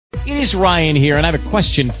It is Ryan here, and I have a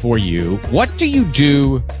question for you. What do you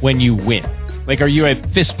do when you win? Like, are you a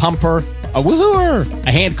fist pumper, a woohooer,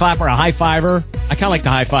 a hand clapper, a high fiver? I kind of like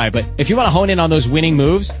the high five, but if you want to hone in on those winning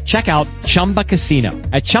moves, check out Chumba Casino.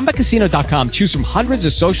 At ChumbaCasino.com, choose from hundreds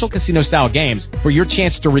of social casino-style games for your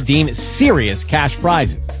chance to redeem serious cash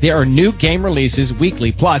prizes. There are new game releases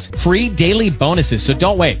weekly, plus free daily bonuses, so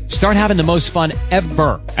don't wait. Start having the most fun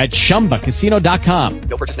ever at ChumbaCasino.com.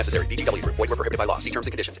 No purchase necessary. VGW. Void where prohibited by law. See terms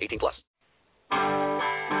and conditions. 18 plus.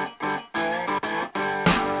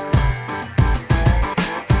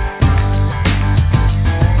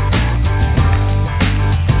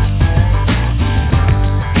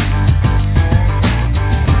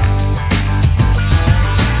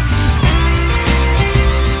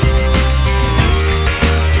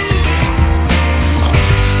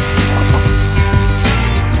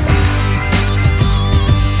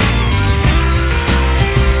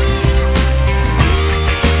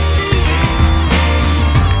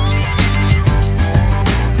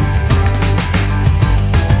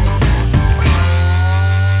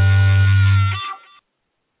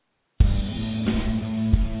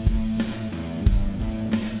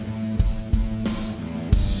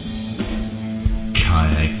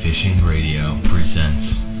 Kayak Fishing Radio presents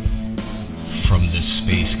from the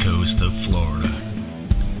space coast of Florida,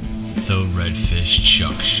 the Redfish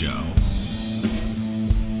Chuck Show,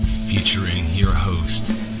 featuring your host,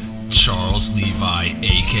 Charles Levi,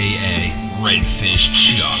 aka Redfish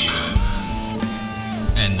Chuck,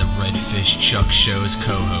 and the Redfish Chuck Show's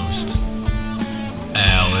co-host,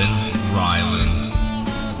 Alan Ryland,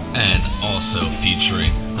 and also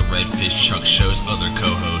featuring the Redfish Chuck Show's other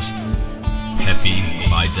co-host, Peppy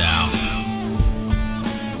Vidal.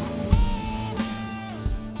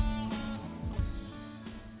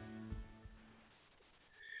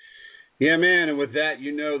 Yeah, man, and with that,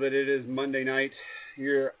 you know that it is Monday night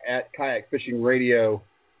here at Kayak Fishing Radio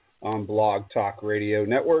on Blog Talk Radio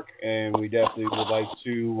Network, and we definitely would like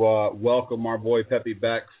to welcome our boy Peppy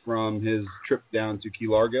back from his trip down to Key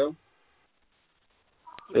Largo.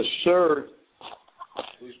 Yes, sir.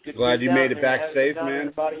 Glad you made it back safe, man.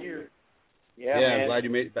 About a year. Yeah, I'm glad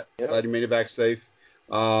you made it. Glad you made it back safe.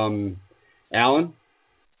 Alan,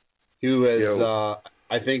 who has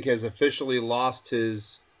I think has officially lost his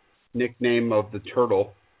nickname of the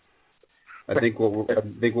Turtle. I think what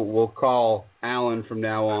we'll call Alan from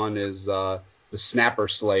now on is the Snapper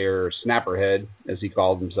Slayer, or Snapperhead, as he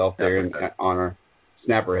called himself there in honor.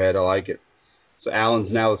 Snapperhead, I like it. So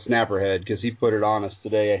Alan's now the Snapperhead because he put it on us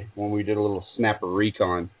today when we did a little Snapper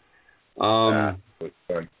recon. was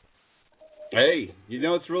fun. Hey, you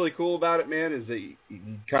know what's really cool about it, man, is that you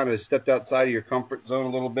kind of stepped outside of your comfort zone a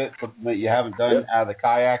little bit, something that you haven't done out of the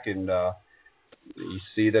kayak, and you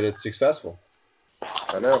see that it's successful.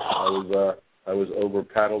 I know. I was over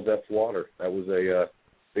paddle depth water. That was a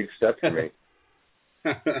big step for me.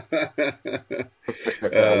 I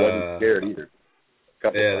wasn't scared either.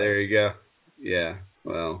 There you go. Yeah,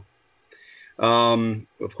 well.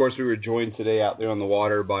 Of course, we were joined today out there on the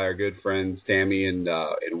water by our good friends Tammy and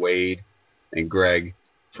Wade and Greg,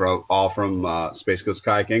 all from Space Coast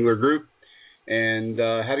Kayak Angler Group, and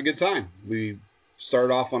had a good time. We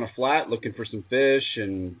started off on a flat looking for some fish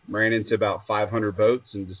and ran into about 500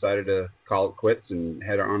 boats and decided to call it quits and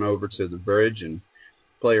head on over to the bridge and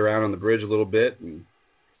play around on the bridge a little bit. And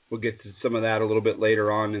we'll get to some of that a little bit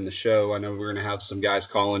later on in the show. I know we're going to have some guys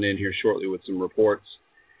calling in here shortly with some reports.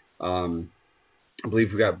 I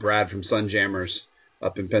believe we got Brad from Sunjammers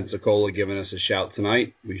up in Pensacola giving us a shout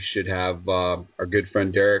tonight. We should have our good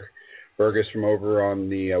friend Derek Burgess from over on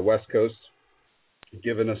the West Coast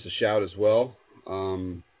giving us a shout as well.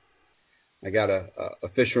 I got a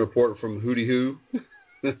fishing report from Hootie Hoo,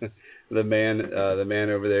 the man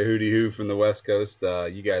over there, Hootie Hoo from the West Coast.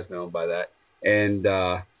 You guys know him by that. And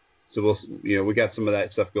so we got some of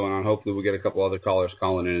that stuff going on. Hopefully we'll get a couple other callers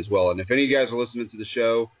calling in as well. And if any of you guys are listening to the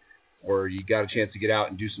show, or you got a chance to get out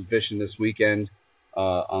and do some fishing this weekend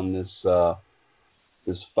on this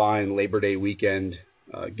fine Labor Day weekend,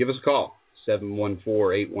 give us a call,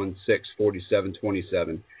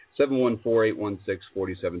 714-816-4727,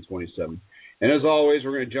 714-816-4727. And as always,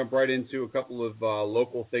 we're going to jump right into a couple of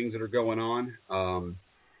local things that are going on.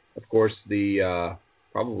 Of course, the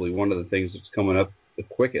probably one of the things that's coming up the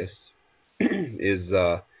quickest is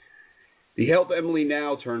the Help Emily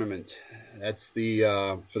Now tournament. That's the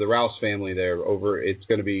for the Rouse family there. It's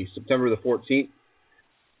going to be September the 14th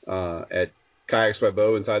at Kayaks by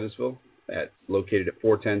Bo in Titusville, located at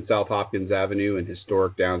 410 South Hopkins Avenue in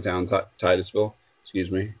historic downtown Titusville. Excuse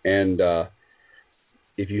me. And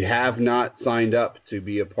if you have not signed up to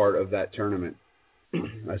be a part of that tournament,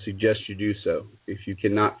 I suggest you do so. If you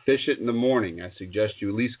cannot fish it in the morning, I suggest you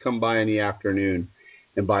at least come by in the afternoon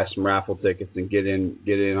and buy some raffle tickets and get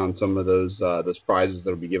in on some of those prizes that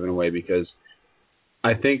will be given away, because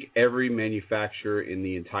I think every manufacturer in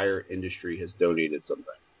the entire industry has donated something.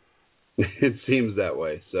 It seems that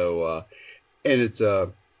way. So, and it's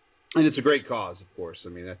a great cause, of course. I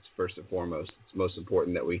mean, that's first and foremost. It's most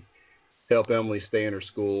important that we help Emily stay in her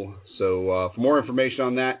school. So, for more information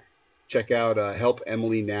on that, check out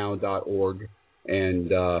helpemilynow.org and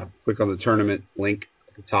click on the tournament link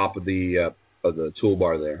at the top of the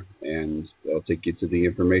toolbar there, and that'll take you to the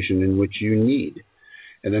information in which you need.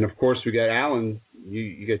 And then, of course, we got Alan.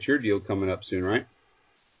 You got your deal coming up soon, right?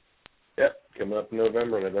 Yep, coming up in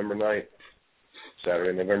November 9th.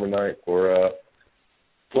 Saturday, November 9th. We're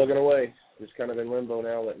plugging away. Just kind of in limbo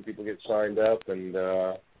now, letting people get signed up and,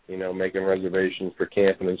 making reservations for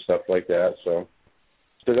camping and stuff like that. So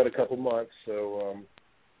still got a couple months, so,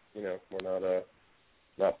 we're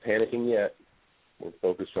not panicking yet. We're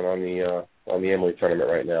focusing on the Emily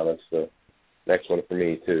tournament right now. That's the next one for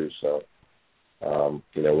me, too. So,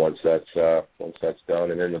 once that's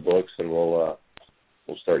done and in the books, then we'll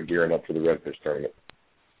start gearing up for the redfish tournament.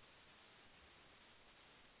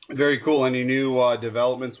 Very cool. Any new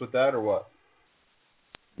developments with that, or what?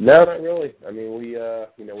 No, not really. I mean,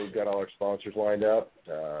 we've got all our sponsors lined up.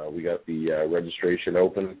 We got the registration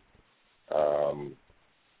open.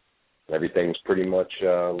 Everything's pretty much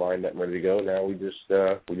lined up and ready to go. Now we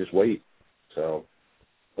just wait. So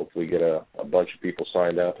hopefully get a bunch of people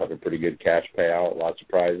signed up, have a pretty good cash payout, lots of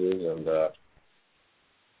prizes, and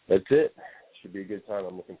that's it. Should be a good time.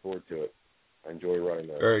 I'm looking forward to it. I enjoy running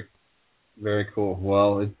those. Very, very cool.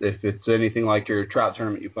 Well, if it's anything like your trout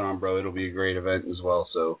tournament you put on, bro, it'll be a great event as well.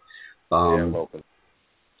 So, yeah, I'm hoping.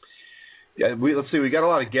 Yeah, let's see. We got a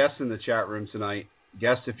lot of guests in the chat room tonight.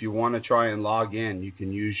 Guests, if you want to try and log in, you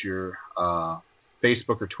can use your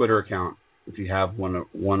Facebook or Twitter account if you have one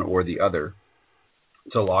or the other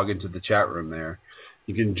to log into the chat room there.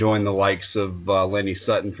 You can join the likes of Lenny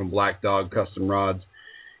Sutton from Black Dog Custom Rods,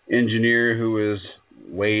 engineer who is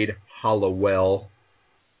Wade Hollowell.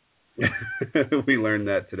 We learned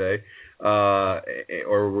that today.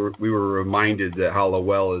 We were reminded that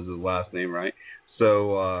Hollowell is his last name, right?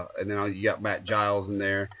 So, and then you got Matt Giles in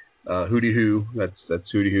there. Hootie Hoo, that's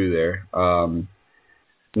Hootie Hoo there.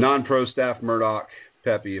 Non-pro staff Murdoch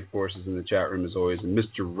Pepe, of course, is in the chat room as always, and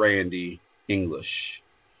Mr. Randy English.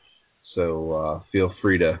 So feel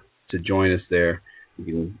free to join us there. You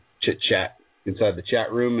can chit-chat inside the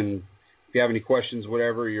chat room, and if you have any questions,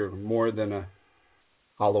 whatever, you're more than a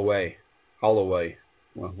Holloway,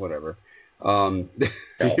 well, whatever.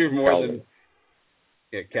 You're more Calvin.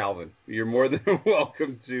 Calvin. You're more than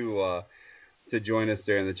welcome to join us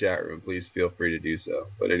there in the chat room. Please feel free to do so.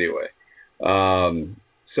 But anyway,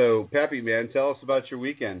 so Pepe, man, tell us about your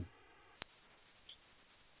weekend.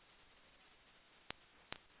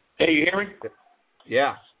 Hey, you hear me?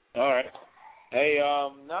 Yeah. All right. Hey,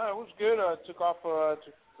 no, it was good. I took off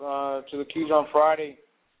to the Keys on Friday.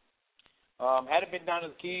 Hadn't been down to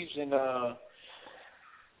the Keys in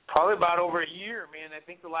probably about over a year, man. I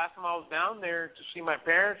think the last time I was down there to see my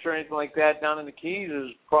parents or anything like that down in the Keys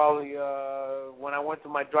is probably when I went to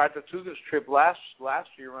my Drive to Tugas trip last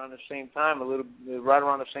year around the same time, right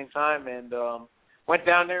around the same time, and went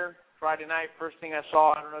down there Friday night. First thing I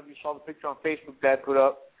saw, I don't know if you saw the picture on Facebook Dad put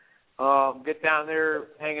up. Get down there,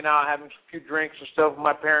 hanging out, having a few drinks and stuff with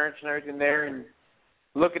my parents and everything there, and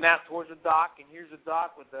looking out towards the dock, and here's the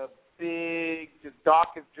dock with the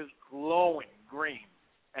dock is just glowing green.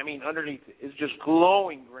 I mean, underneath it. It's just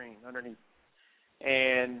glowing green underneath.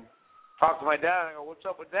 And talked to my dad, and I go, what's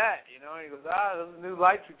up with that? You know, and he goes, those new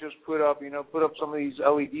lights we just put up, put up some of these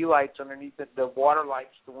LED lights underneath the water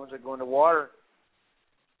lights, the ones that go in the water.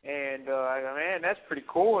 And I go, man, that's pretty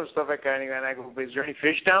cool and stuff like that. And I go, is there any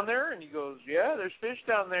fish down there? And he goes, yeah, there's fish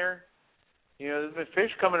down there. There's been fish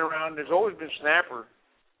coming around. There's always been snapper.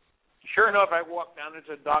 Sure enough, I walked down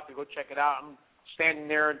into the dock to go check it out. I'm standing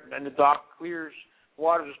there, and the dock clears.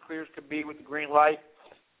 Water's as clear as could be with the green light.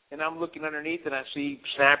 And I'm looking underneath, and I see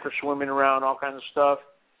snapper swimming around, all kinds of stuff.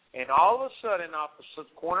 And all of a sudden, off the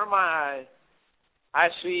corner of my eye, I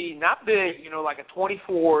see, not big, like a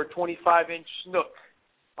 24, 25-inch snook.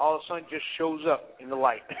 All of a sudden just shows up in the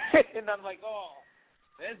light. And I'm like, oh,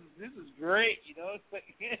 this is great, It's like,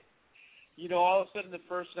 all of a sudden the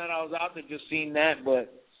first night I was out there just seeing that,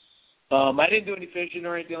 but I didn't do any fishing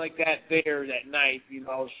or anything like that there that night.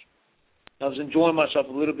 I was enjoying myself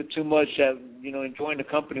a little bit too much, enjoying the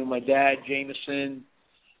company with my dad, Jameson,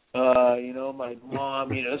 my mom,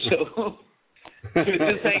 so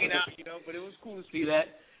just hanging out, but it was cool to see that.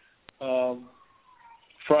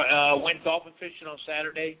 Went dolphin fishing on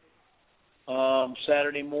Saturday.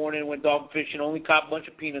 Saturday morning, went dolphin fishing. Only caught a bunch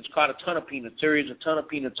of peanuts. Caught a ton of peanuts. There is a ton of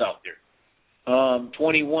peanuts out there.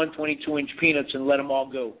 21, 22-inch peanuts, and let them all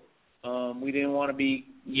go. We didn't want to be,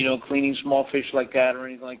 cleaning small fish like that or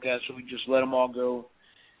anything like that, so we just let them all go.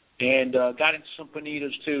 And got into some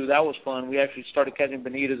bonitas, too. That was fun. We actually started catching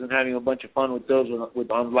bonitas and having a bunch of fun with those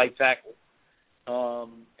on light tackle.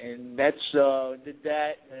 And did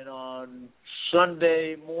that. And on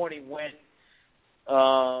Sunday morning, went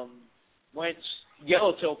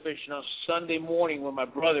yellowtail fishing on Sunday morning with my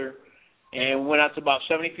brother, and went out to about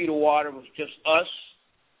 70 feet of water. It was just us,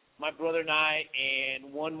 my brother and I,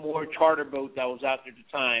 and one more charter boat that was out there at the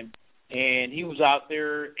time. And he was out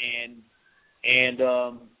there, and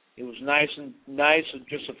it was nice,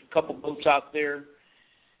 just a couple boats out there.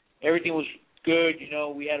 Everything was good,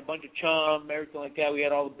 we had a bunch of chum, everything like that. We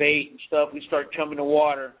had all the bait and stuff. We started chumming the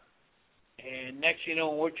water. And next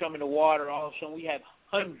when we're chumming the water, all of a sudden we had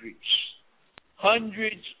hundreds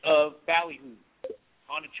of ballyhoo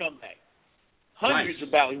on the chum bag. Hundreds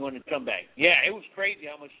of ballyhoo on the chum bag. Yeah, it was crazy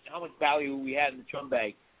how much ballyhoo we had in the chum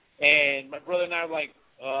bag. And my brother and I were like,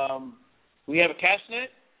 we have a cast net?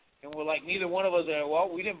 And we're like, neither one of us are, well,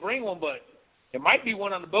 we didn't bring one, but there might be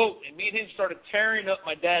one on the boat. And me and him started tearing up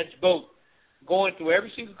my dad's boat, going through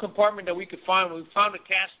every single compartment that we could find. We found a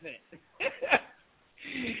cast net.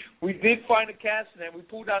 We did find a cast net. We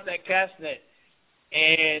pulled out that cast net.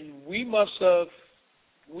 And we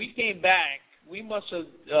came back, we must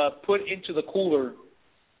have put into the cooler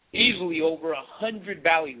easily over 100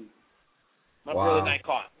 ballyhoo. My brother and I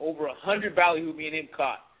caught. Over 100 ballyhoo me and him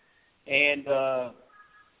caught. And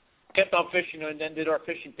kept on fishing and then did our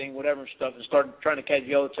fishing thing, whatever and stuff, and started trying to catch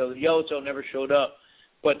yellowtail. The yellowtail never showed up,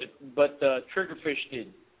 but the triggerfish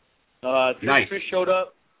did. Triggerfish showed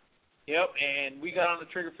up. Yep, and we got on the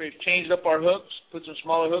triggerfish, changed up our hooks, put some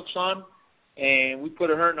smaller hooks on, and we put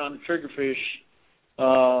a hurting on the triggerfish.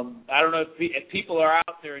 I don't know if people are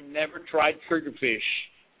out there and never tried triggerfish,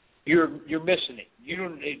 you're missing it.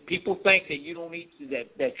 People think that you don't eat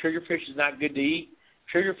that triggerfish is not good to eat.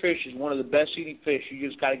 Triggerfish is one of the best eating fish. You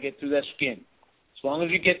just got to get through that skin. As long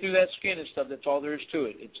as you get through that skin and stuff, that's all there is to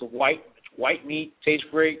it. It's white meat, tastes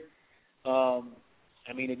great.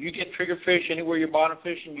 If you get triggerfish anywhere you're bottom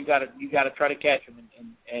fishing, you got to try to catch them.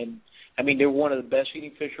 And they're one of the best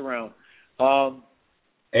eating fish around.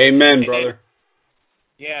 Amen, brother.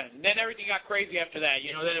 And then everything got crazy after that.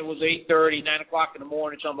 Then it was 8:30, 9 o'clock in the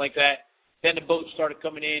morning, something like that. Then the boats started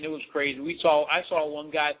coming in. It was crazy. I saw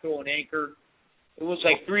one guy throw an anchor. It was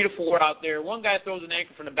like 3 to 4 out there. One guy throws an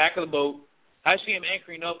anchor from the back of the boat. I see him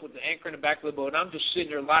anchoring up with the anchor in the back of the boat, and I'm just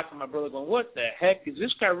sitting there laughing at my brother going, what the heck? Is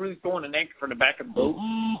this guy really throwing an anchor from the back of the boat?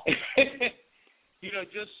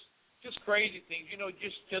 Just crazy things.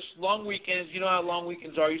 Just long weekends. You know how long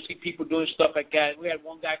weekends are. You see people doing stuff like that. We had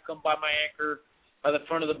one guy come by my anchor by the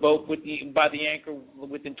front of the boat by the anchor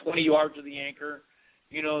within 20 yards of the anchor.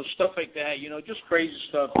 Stuff like that. Just crazy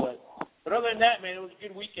stuff. But other than that, man, it was a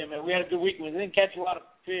good weekend, man. We had a good weekend. We didn't catch a lot of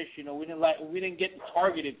fish. We didn't get the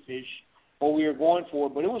targeted fish what we were going for,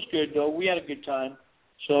 but it was good though. We had a good time.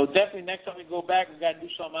 So definitely next time we go back, we got to do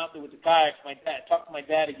something out there with the kayaks. Talk to my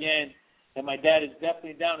dad again, and my dad is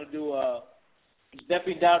definitely down to do a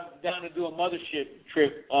mothership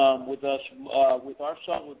trip with us, with our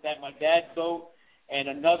son, with my dad's boat, and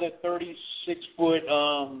another 36-foot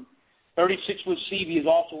CV is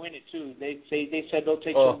also in it too. They said they'll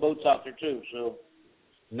take some boats out there too. So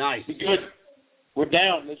nice. Be good. We're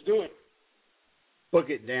down. Let's do it. Book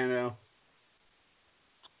it, Dano.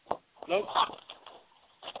 Nope.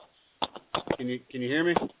 Can you hear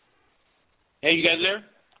me? Hey, you guys there?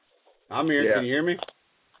 I'm here. Yeah. Can you hear me?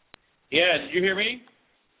 Yeah. Did you hear me?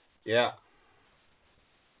 Yeah.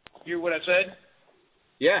 Hear what I said?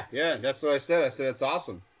 Yeah. That's what I said. I said it's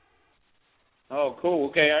awesome. Oh, cool.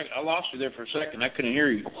 Okay, I lost you there for a second. I couldn't hear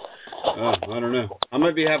you. I don't know. I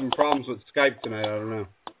might be having problems with Skype tonight. I don't know.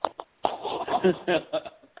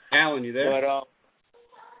 Alan, you there? But,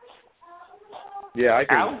 yeah,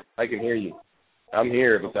 I can hear you. I'm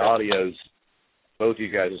here, but the audio's, both you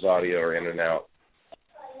guys' audio are in and out.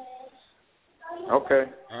 Okay.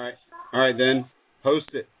 All right, then.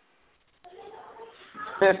 Host it.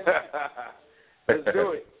 Let's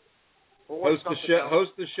do it.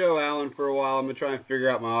 Host the show, Alan, for a while. I'm going to try and figure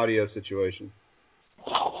out my audio situation.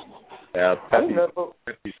 Yeah, Peppy,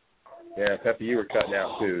 you were cutting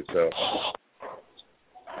out too, so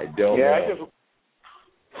I don't know.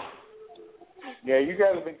 You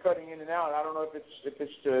guys have been cutting in and out. I don't know if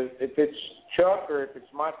it's Chuck or if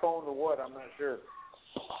it's my phone or what. I'm not sure.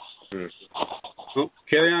 Well,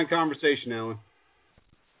 carry on conversation, Alan.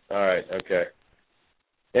 All right, okay.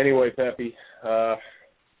 Anyway, Peppy, I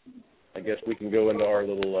guess we can go into our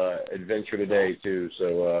little adventure today too.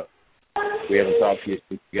 So we haven't talked to you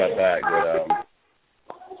since we got back, but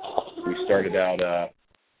we started out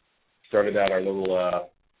our little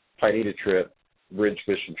Pineda trip, bridge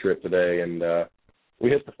fishing trip today, and we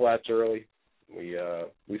hit the flats early. We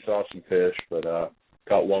saw some fish, but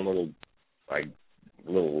caught one little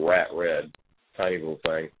rat red, tiny little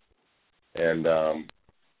thing, and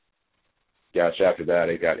gosh, after that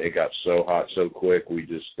it got so hot so quick. We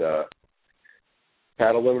just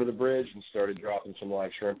paddled over to the bridge and started dropping some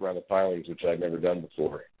live shrimp around the pilings, which I'd never done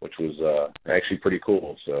before, which was actually pretty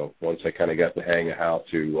cool. So once I kind of got the hang of how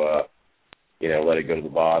to let it go to the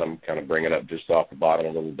bottom, kind of bring it up just off the bottom a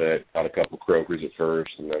little bit, caught a couple croakers at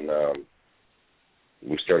first, and then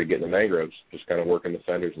we started getting the mangroves, just kind of working the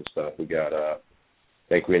fenders and stuff. We got, I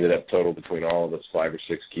think we ended up total between all of us 5 or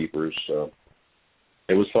 6 keepers. So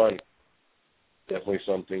it was fun. Definitely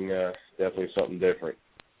something different.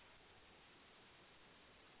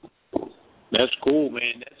 That's cool,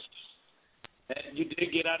 man. You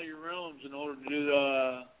did get out of your realms in order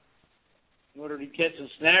to catch some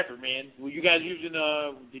snapper, man. Were you guys using?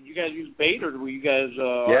 Did you guys use bait, or were you guys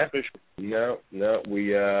artificial? No.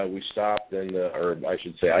 We stopped, or I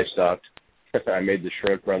should say, I stopped. I made the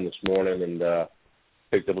shrimp run this morning and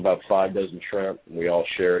picked up about 5 dozen shrimp, and we all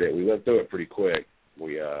shared it. We went through it pretty quick.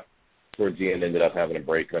 We towards the end ended up having to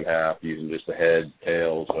break them in half, using just the head,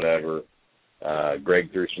 tails, whatever.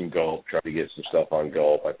 Greg threw some gulp, tried to get some stuff on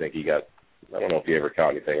gulp. I think he got. I don't know if he ever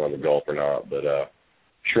caught anything on the gulp or not, but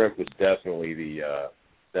shrimp was definitely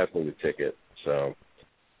the ticket. So,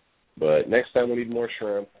 but next time we need more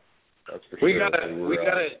shrimp. That's for sure. We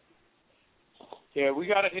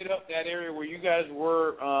gotta hit up that area where you guys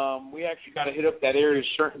were. We actually gotta hit up that area a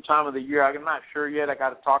certain time of the year. I'm not sure yet. I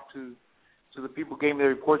gotta talk to the people who gave me the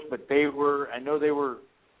reports, but I know they were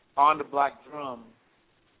on the Black Drum.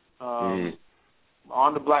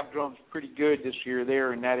 On the Black Drum's pretty good this year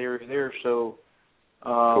there in that area there. So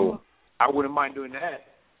cool. I wouldn't mind doing that.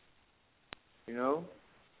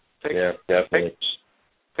 Definitely.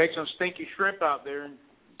 Take some stinky shrimp out there and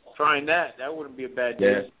trying that. That wouldn't be a bad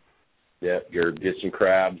deal. Yeah. Get some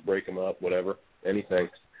crabs, break them up, whatever, anything.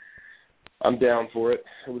 I'm down for it.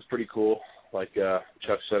 It was pretty cool. Like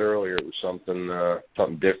Chuck said earlier, it was something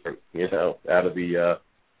different, out of the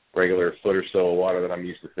regular foot or so of water that I'm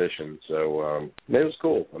used to fishing. So it was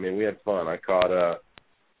cool. I mean, we had fun. I caught, I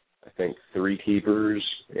think, 3 keepers,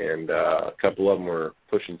 and a couple of them were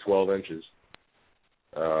pushing 12 inches.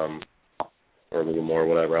 Or a little more,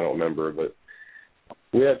 whatever, I don't remember, but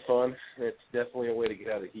we had fun. It's definitely a way to get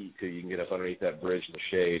out of the heat, too. You can get up underneath that bridge in the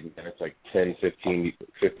shade, and it's like 10, 15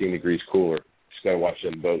 degrees cooler. Just got to watch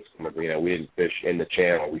them boats come up. We didn't fish in the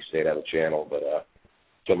channel. We stayed out of the channel, but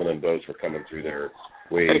some of them boats were coming through there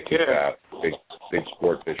way too fast. Big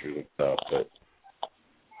sport fishers and stuff,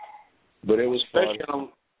 but it was fun.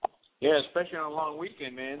 Especially on a long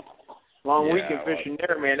weekend, man. Weekend fishing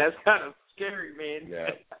there, man. That's kind of scary, man. Yeah,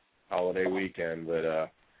 holiday weekend. But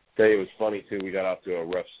tell you, it was funny too. We got off to a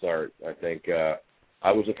rough start. I think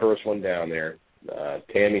I was the first one down there.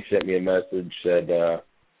 Tammy sent me a message, said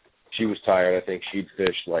she was tired. I think she'd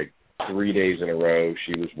fished like 3 days in a row.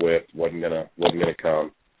 She was whipped, wasn't gonna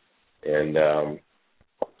come, and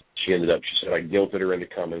she said I guilted her into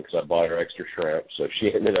coming because I bought her extra shrimp, so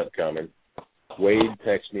she ended up coming. Wade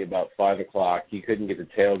texted me about 5 o'clock. He couldn't get the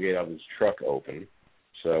tailgate of his truck open,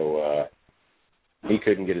 so he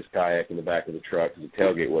couldn't get his kayak in the back of the truck because the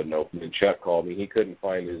tailgate wasn't open. And Chuck called me. He couldn't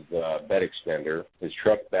find his bed extender. His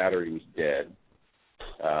truck battery was dead.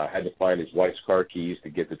 Had to find his wife's car keys to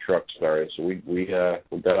get the truck started. So we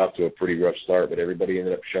got off to a pretty rough start, but everybody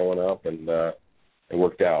ended up showing up, and it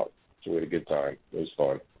worked out. So we had a good time. It was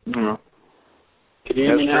fun. Mm-hmm. Can you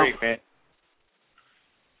hear me now? Great, man.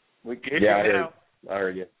 We can hear you now. I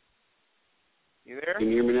heard you. You there? Can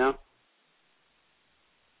you hear me now?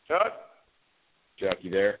 Chuck, you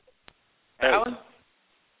there? Alan?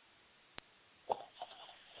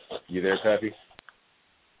 You there, Peppy?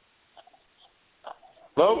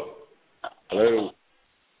 Hello?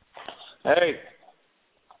 Hey.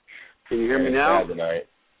 Can you hear me now? Tonight.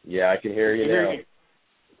 Yeah, I can hear you now.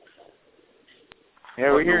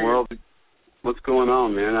 Yeah, we hear you. What's going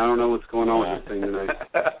on, man? I don't know what's going on with this thing tonight.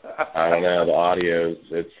 I don't know. The audio,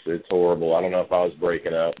 it's horrible. I don't know if I was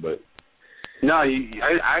breaking up, but... No,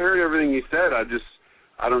 I heard everything you said.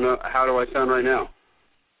 I don't know. How do I sound right now?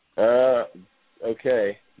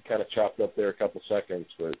 Okay. You kind of chopped up there a couple seconds,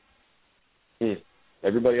 but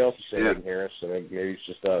everybody else is saying they can hear us, so maybe it's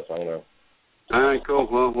just us. I don't know. All right, cool.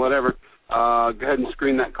 Well, whatever. Go ahead and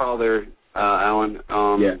screen that call there, Alan.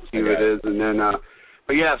 See who it is, and then...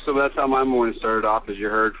 But yeah, so that's how my morning started off, as you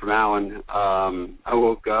heard from Alan. I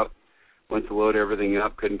woke up, went to load everything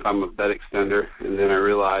up, couldn't find my bed extender, and then I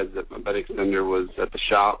realized that my bed extender was at the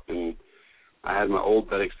shop, and I had my old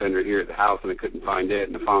bed extender here at the house, and I couldn't find it,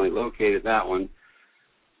 and I finally located that one.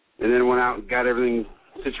 And then went out and got everything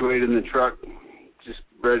situated in the truck, just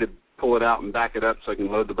ready to pull it out and back it up so I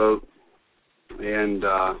can load the boat. And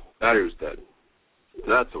battery was dead.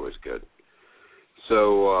 So that's always good.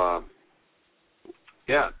 So,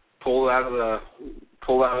 yeah, pulled out of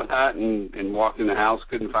that and walked in the house.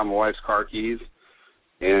 Couldn't find my wife's car keys,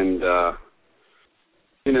 and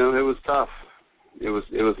you know, it was tough. It was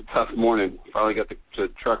a tough morning. Finally got the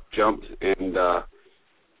truck jumped and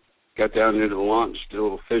got down into the launch, did a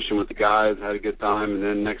little fishing with the guys, had a good time, and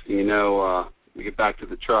then next thing you know, we get back to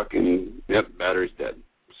the truck and yep, battery's dead.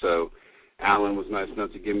 So Alan was nice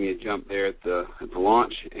enough to give me a jump there at the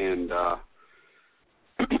launch, and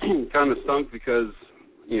kind of stunk because,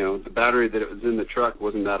 you know, the battery that it was in the truck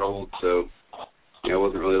wasn't that old, so, you know, I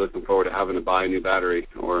wasn't really looking forward to having to buy a new battery,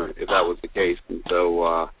 or if that was the case. And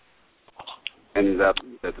so ended up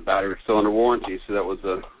that the battery was still under warranty, so that was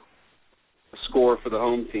a score for the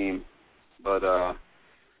home team. But I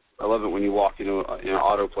love it when you walk into an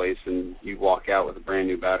auto place and you walk out with a brand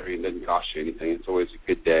new battery and it doesn't cost you anything. It's always a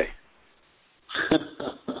good day.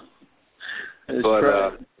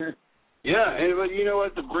 But yeah, but you know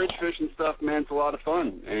what? The bridge fishing stuff, man, it's a lot of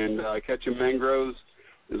fun. And catching mangroves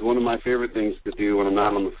is one of my favorite things to do when I'm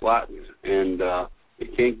not on the flat. And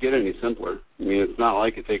it can't get any simpler. I mean, it's not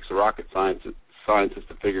like it takes a rocket scientist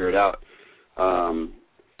to figure it out.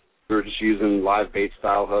 We were just using live bait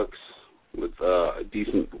style hooks with a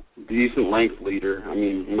decent length leader. I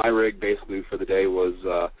mean, my rig basically for the day was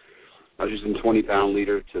I was using 20-pound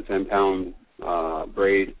leader to 10-pound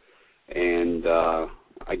braid, and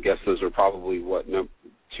I guess those are probably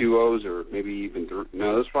two O's or maybe even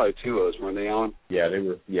no, those are probably two O's, weren't they, Alan? Yeah,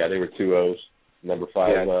 they were two O's. Number 5.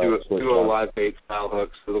 Yeah, two O live bait style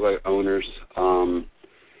hooks. They look like owners, and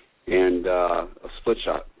a split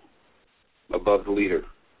shot above the leader.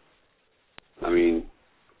 I mean,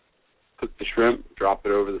 cook the shrimp, drop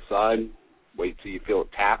it over the side, wait till you feel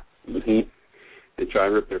it tap, and try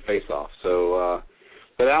and rip their face off. So,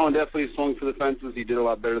 but Alan definitely swung for the fences. He did a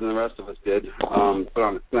lot better than the rest of us did. Put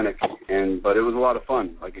on a clinic, but it was a lot of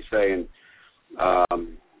fun, like you say. And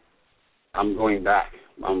I'm going back.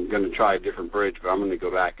 I'm going to try a different bridge, but I'm going to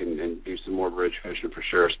go back and do some more bridge fishing for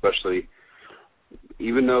sure. Especially,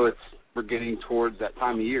 even though we're getting towards that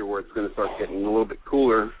time of year where it's going to start getting a little bit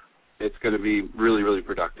cooler. It's going to be really, really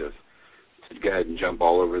productive to go ahead and jump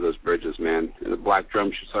all over those bridges, man. And the black drum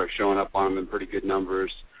should start showing up on them in pretty good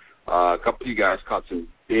numbers. A couple of you guys caught some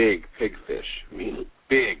big pigfish. I mean,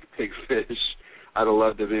 big pigfish. I'd have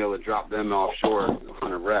loved to be able to drop them offshore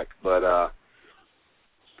on a wreck. But,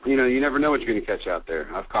 you know, you never know what you're going to catch out there.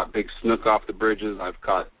 I've caught big snook off the bridges. I've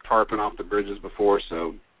caught tarpon off the bridges before,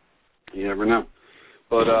 so you never know.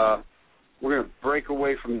 But we're going to break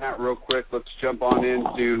away from that real quick. Let's jump on in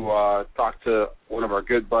to talk to one of our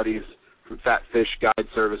good buddies from Fat Fish Guide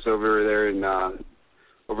Service over there in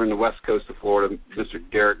the west coast of Florida, Mr.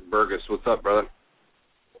 Derek Burgess. What's up, brother?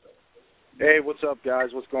 Hey, what's up,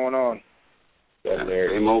 guys? What's going on? Yeah,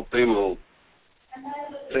 same old. Same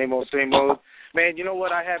old. Man, you know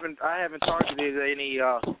what? I haven't targeted any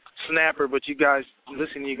snapper, but you guys,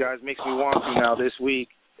 listening to you guys makes me want to now this week.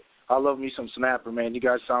 I love me some snapper, man. You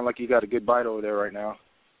guys sound like you got a good bite over there right now.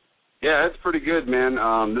 Yeah, it's pretty good, man.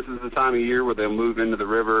 This is the time of year where they'll move into the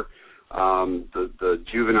river. The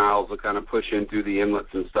juveniles will kind of push in through the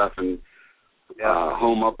inlets and stuff and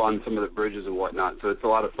home up on some of the bridges and whatnot. So it's a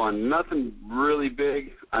lot of fun. Nothing really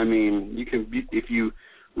big. I mean, you can if you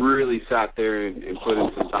really sat there and put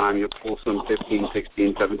in some time, you'll pull some 15,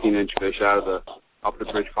 16, 17-inch fish off the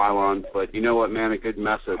bridge pylons. But you know what, man? A good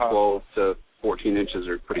mess of 12 to 14 inches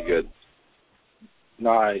are pretty good.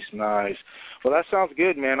 Nice. Well, that sounds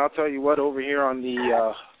good, man. I'll tell you what, over here on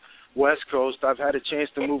the West Coast, I've had a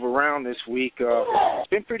chance to move around this week. It's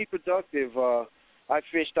been pretty productive. I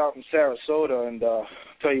fished out in Sarasota, and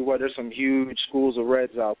tell you what, there's some huge schools of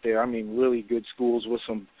reds out there. I mean, really good schools with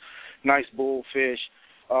some nice bullfish.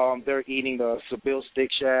 They're eating the Seville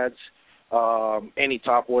stick shads. Any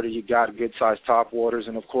topwater you got, good-sized topwaters,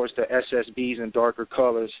 and, of course, the SSBs in darker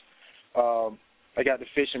colors. I got to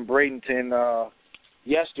fish in Bradenton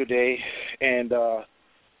yesterday and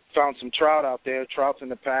found some trout out there, trouts in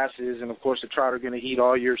the passes, and, of course, the trout are going to eat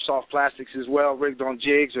all your soft plastics as well, rigged on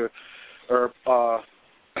jigs or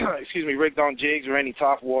rigged on jigs or any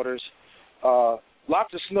topwaters.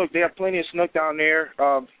 Lots of snook. They have plenty of snook down there.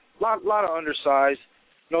 Lot of undersized,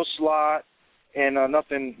 no slot, and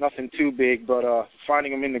nothing too big, but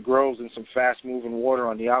finding them in the groves and some fast-moving water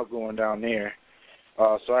on the outgoing down there.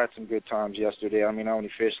 So I had some good times yesterday. I mean, I only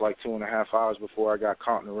fished like 2.5 hours before I got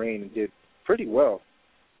caught in the rain and did pretty well.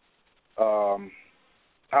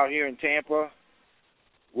 Out here in Tampa,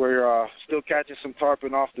 we're still catching some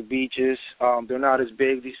tarpon off the beaches. They're not as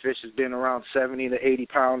big. These fish has been around 70 to 80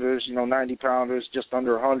 pounders, 90 pounders, just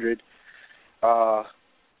under 100.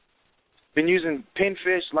 Been using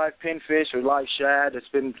pinfish, live pinfish or live shad. It's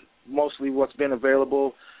been mostly what's been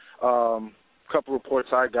available. Couple reports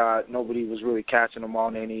I got, nobody was really catching them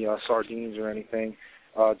on any sardines or anything.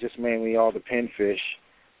 Just mainly all the pinfish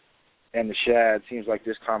and the shad. Seems like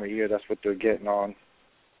this time of year that's what they're getting on.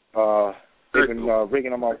 They've been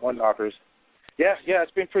rigging them on one knockers. Yeah,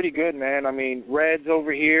 it's been pretty good, man. I mean, Reds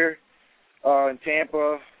over here in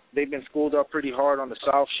Tampa, they've been schooled up pretty hard on the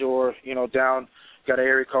South Shore, down, got an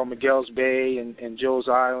area called Miguel's Bay and Joe's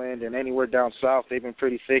Island, and anywhere down south, they've been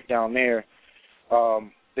pretty thick down there.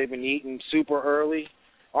 They've been eating super early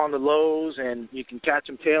on the lows, and you can catch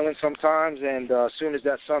them tailing sometimes, and as soon as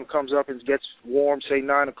that sun comes up and gets warm, say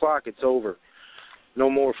 9 o'clock, it's over. No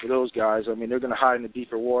more for those guys. I mean, they're going to hide in the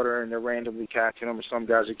deeper water, and they're randomly catching them, or some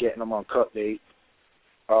guys are getting them on cut bait,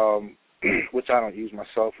 which I don't use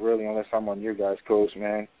myself, really, unless I'm on your guys' coast,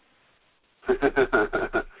 man.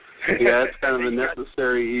 Yeah, it's kind of a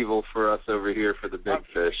necessary evil for us over here for the big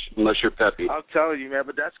fish, unless you're peppy. I'll tell you, man,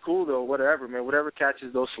 but that's cool, though. Whatever, man. Whatever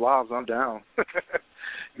catches those Slavs, I'm down.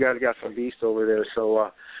 You guys got some beast over there.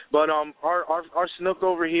 So, but our snook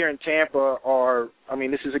over here in Tampa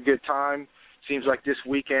this is a good time. Seems like this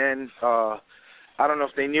weekend, I don't know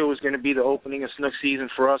if they knew it was going to be the opening of snook season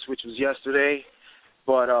for us, which was yesterday,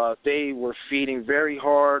 but they were feeding very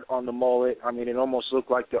hard on the mullet. I mean, it almost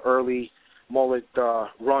looked like the early mullet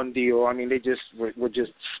run deal. I mean, they just were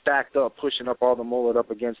just stacked up, pushing up all the mullet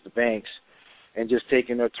up against the banks and just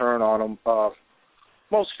taking their turn on them.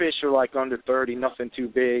 Most fish are like under 30, nothing too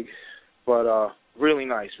big, but really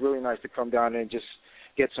nice to come down there and just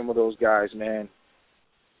get some of those guys, man.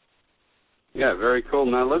 Yeah, very cool.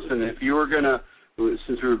 Now, listen, if you were going to,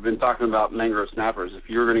 since we've been talking about mangrove snappers, if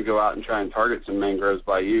you were going to go out and try and target some mangroves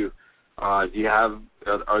by you, are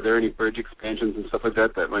there any bridge expansions and stuff like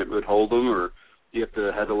that would hold them, or do you have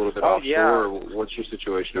to head a little bit offshore, or what's your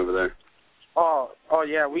situation over there? Oh,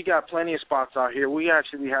 yeah, we got plenty of spots out here. We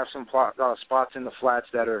actually have some spots in the flats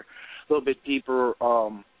that are a little bit deeper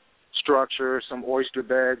structure, some oyster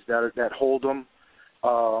beds that hold them.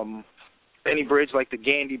 Any bridge like the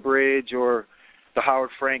Gandy Bridge or the Howard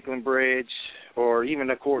Franklin Bridge or even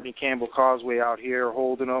the Courtney Campbell Causeway out here are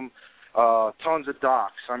holding them. Tons of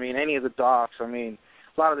docks. I mean, any of the docks. I mean,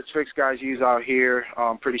 a lot of the tricks guys use out here,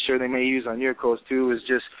 I'm pretty sure they may use on your coast too, is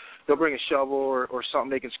just they'll bring a shovel or something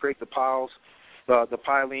they can scrape the piles, the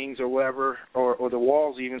pilings or whatever, or the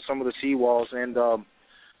walls even, some of the sea walls, and they'll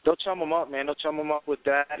chum them up, man. They'll chum them up with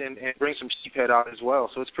that and bring some sheephead out as well.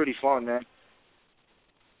 So it's pretty fun, man.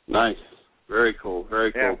 Nice. Very cool.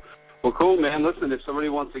 Very cool. Yeah. Well, cool, man. Listen, if somebody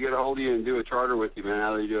wants to get a hold of you and do a charter with you, man,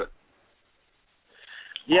 how do you do it?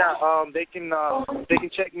 Yeah, they can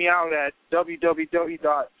check me out at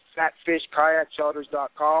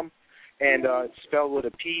www.fatfishkayakcharters.com, and it's spelled with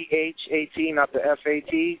a P-H-A-T, not the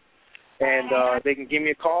F-A-T. And they can give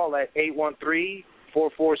me a call at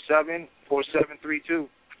 813-447-4732.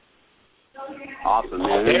 Awesome,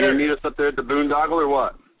 man. Are you going to meet us up there at the Boondoggle or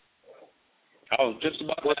what? Oh, just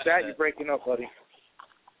about. What's that? You're breaking up, buddy.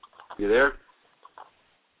 You there?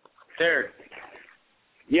 There.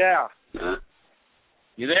 Yeah.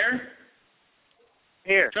 You there?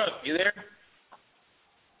 Here. Chuck, you there?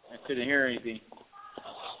 I couldn't hear anything.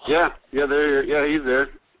 Yeah, there. Yeah, he's there.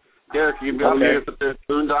 Derek, you can be able to meet us up there at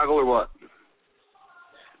the Boondoggle or what?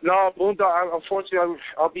 No, Boondoggle. Unfortunately,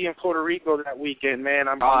 I'll be in Puerto Rico that weekend, man.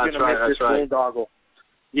 I'm going to miss this Boondoggle.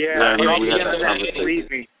 Yeah, believe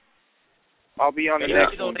me. I'll be on the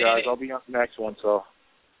next one, guys. I'll be on the next one, so.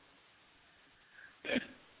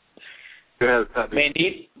 Go ahead,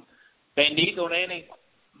 Peppy. Bendito, nene.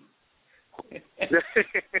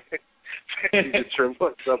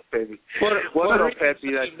 What's up, baby? What's up,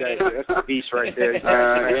 Peppy? That's the beast right there.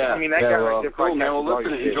 Yeah. I mean, that guy right there. Cool, man. Well,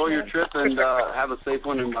 listen, enjoy your trip and have a safe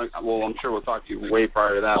one. And, I'm sure we'll talk to you way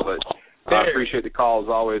prior to that, but I appreciate the call as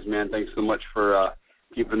always, man. Thanks so much for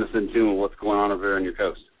keeping us in tune with what's going on over there on your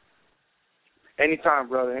coast. Anytime,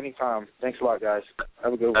 brother. Anytime. Thanks a lot, guys.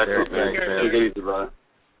 Have a good one. Excellent, man. Take it easy, brother.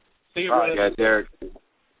 See you, brother. Guys,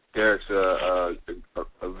 Derek's a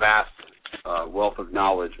vast wealth of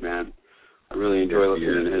knowledge, man. I really enjoy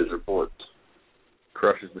listening to his reports.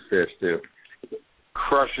 Crushes the fish, too.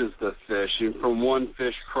 crushes the fish. And from one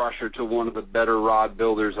fish crusher to one of the better rod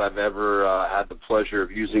builders I've ever had the pleasure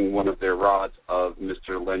of using one of their rods of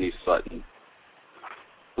Mr. Lenny Sutton.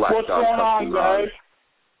 What's going on, guys?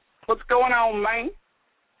 What's going on, man?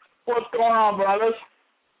 What's going on, brothers?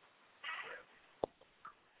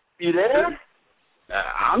 You there?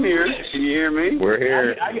 I'm here. Can you hear me? We're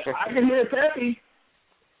here. I can hear Peppy.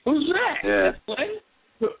 Who's that? Yeah.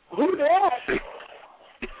 Who's that?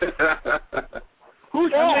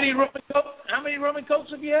 Who's that? How many rum and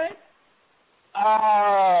cokes have you had?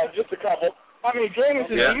 Just a couple. How many drinks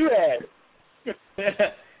have you had?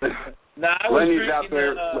 I was Lenny's drinking, out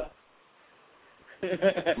there.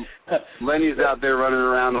 Lenny's out there running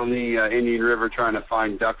around on the Indian River trying to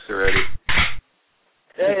find ducks already.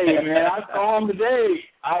 Hey, man, I saw him today.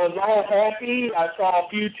 I was all happy. I saw a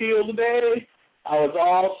few teal today. I was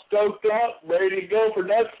all stoked up, ready to go for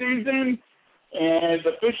duck season, and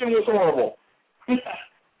the fishing was horrible.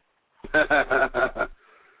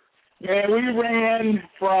 Man, we ran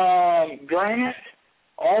from Grant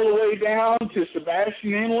all the way down to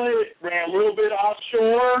Sebastian Inlet, ran a little bit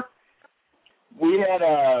offshore. We had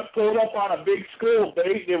pulled up on a big school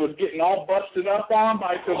bait that was getting all busted up on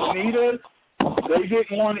by some bonitas. They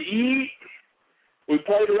didn't want to eat. We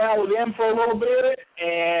played around with them for a little bit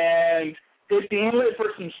and hit the inlet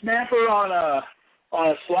for some snapper on a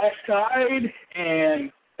slack tide,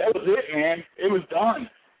 and that was it, man. It was done.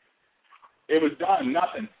 It was done.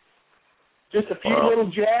 Nothing. Just a few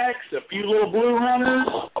little jacks, a few little blue runners,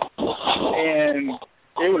 and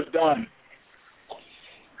it was done.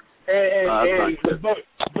 And the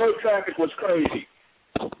boat traffic was crazy.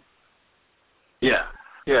 Yeah.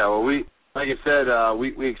 Well, like I said,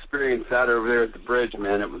 we experienced that over there at the bridge,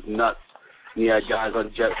 man. It was nuts. And you had guys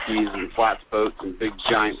on jet skis and flats boats and big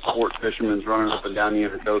giant sport fishermen running up and down the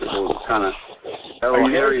intercoastal. It was kind of a little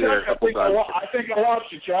hairy there a couple times. I think I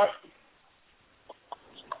lost you, Chuck.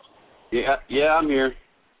 Yeah, I'm here.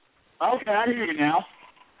 Okay, I hear you now.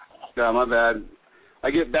 Yeah, my bad. I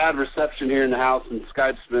get bad reception here in the house, and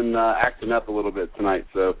Skype's been acting up a little bit tonight.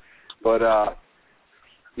 So, but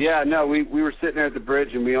yeah, no, we were sitting there at the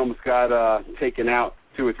bridge, and we almost got taken out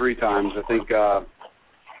 2 or 3 times. I think our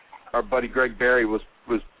buddy Greg Berry was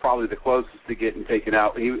probably the closest to getting taken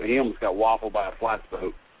out. He almost got waffled by a flats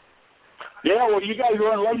boat. Yeah, well, you guys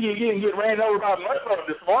were unlucky again getting ran over by a mud boat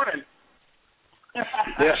this morning.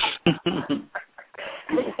 Yeah.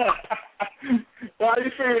 Well, I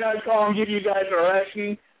just figured I'd call and give you guys a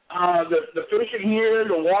ration. The fishing here,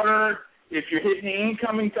 the water, if you're hitting the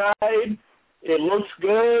incoming tide, it looks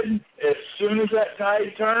good. As soon as that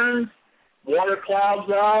tide turns, water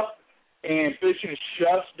clouds up, and fishing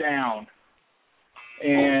shuts down.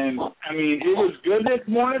 And, I mean, it was good this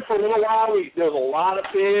morning for a little while. There was a lot of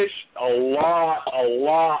fish, a lot.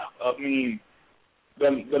 I mean,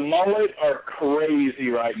 the mullet are crazy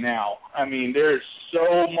right now. I mean, there's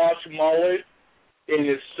so much mullet, and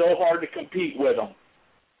it's so hard to compete with them.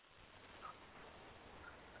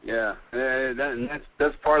 Yeah, and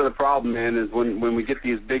that's part of the problem, man. Is when we get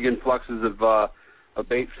these big influxes of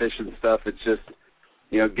bait fish and stuff, it's just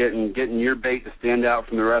getting your bait to stand out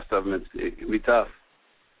from the rest of them. It can be tough.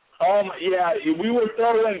 Yeah, I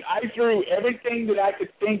threw everything that I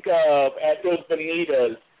could think of at those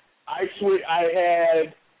bonitas. I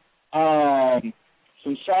had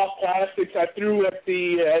some soft plastics I threw at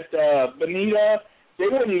the bonita. They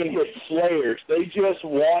wouldn't even hit slayers. They just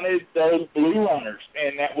wanted those blue runners,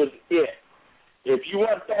 and that was it. If you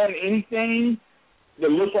weren't throwing anything that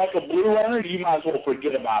looked like a blue runner, you might as well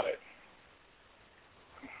forget about it.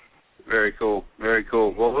 Very cool. Very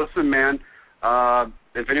cool. Well, listen, man,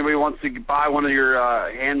 if anybody wants to buy one of your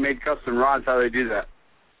handmade custom rods, how do they do that?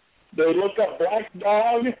 They look up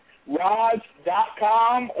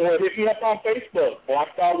blackdogrods.com or hit me up on Facebook,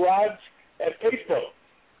 Black Dog Rods at Facebook.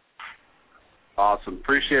 Awesome.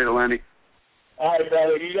 Appreciate it, Lenny. All right,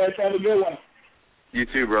 brother. You guys have a good one. You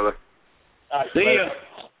too, brother. All right, see ya.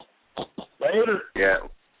 Later. Yeah.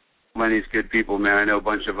 Lenny's good people, man. I know a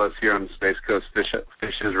bunch of us here on the Space Coast fish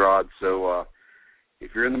his rods. So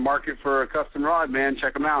if you're in the market for a custom rod, man,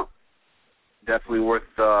 check them out. Definitely worth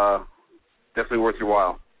your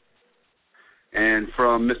while. And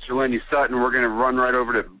from Mr. Lenny Sutton, we're going to run right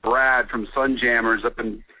over to Brad from Sunjammers up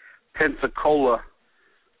in Pensacola.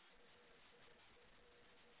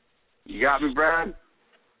 You got me, Brad?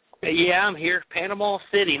 Yeah, I'm here. Panama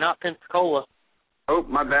City, not Pensacola. Oh,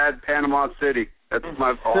 my bad. Panama City. That's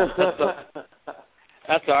my fault.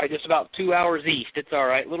 That's all right. Just about 2 hours east. It's all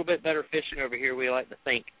right. A little bit better fishing over here, we like to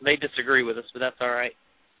think. They disagree with us, but that's all right.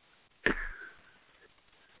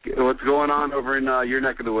 What's going on over in your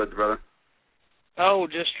neck of the woods, brother? Oh,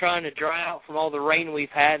 just trying to dry out from all the rain we've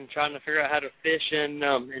had and trying to figure out how to fish in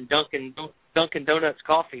Dunkin' Donuts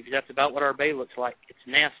coffee, because that's about what our bay looks like. It's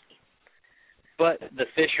nasty. But the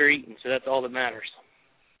fish are eaten, so that's all that matters.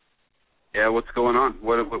 Yeah, what's going on?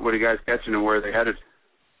 What are you guys catching, and where are they headed?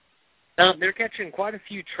 They're catching quite a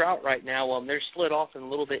few trout right now. They're slid off in a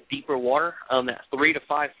little bit deeper water, that 3 to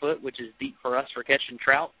 5 foot, which is deep for us for catching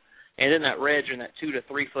trout, and then that redge in that 2 to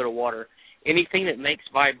 3 foot of water. Anything that makes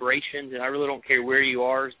vibrations, and I really don't care where you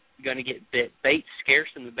are, is going to get bit. Bait's scarce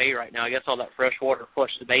in the bay right now. I guess all that fresh water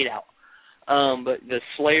flushed the bait out. But the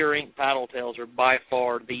Slayer Ink paddle tails are by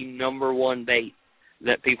far the number one bait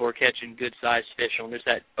that people are catching good-sized fish on. There's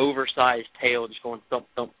that oversized tail just going thump,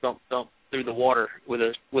 thump, thump, thump through the water with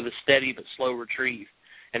a steady but slow retrieve,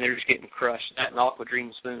 and they're just getting crushed. That and Aqua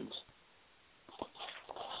Dream spoons.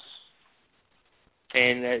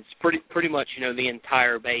 And it's pretty much, the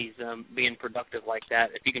entire bay's being productive like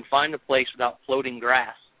that. If you can find a place without floating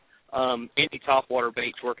grass, any topwater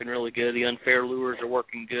bait's working really good. The unfair lures are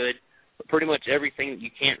working good. But pretty much everything that you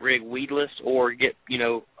can't rig weedless or get,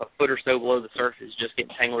 a foot or so below the surface is just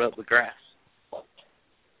getting tangled up with grass.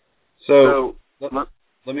 So let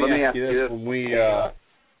me ask you this.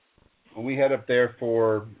 When we head up there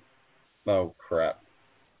for, oh, crap.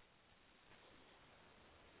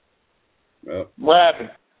 Oh. What happened?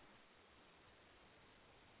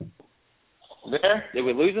 There? Did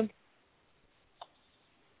we lose him?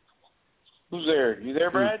 Who's there? You there,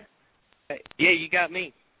 Brad? Hey, yeah, you got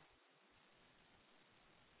me.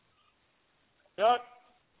 Chuck?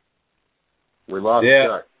 We lost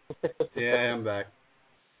Chuck. Yeah, I'm back.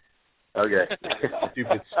 Okay.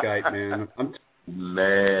 Stupid Skype, man.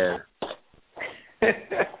 Man.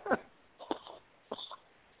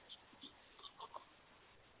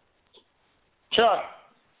 Chuck.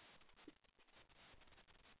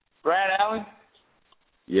 Brad Allen?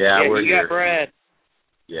 Yeah, we're you here. got Brad.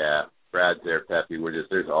 Yeah, Brad's there, Peppy.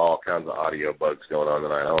 There's all kinds of audio bugs going on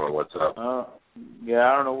tonight. I don't know what's up. Yeah,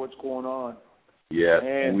 I don't know what's going on. Yeah,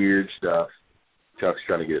 Man. Weird stuff. Chuck's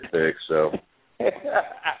trying to get it fixed, so.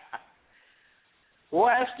 We'll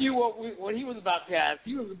ask you what he was about to ask.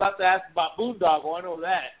 He was about to ask about Boondoggle. I know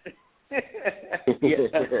that. Yeah.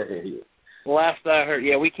 Last I heard,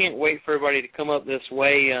 we can't wait for everybody to come up this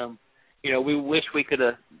way. We wish we could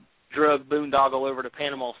have drug Boondoggle over to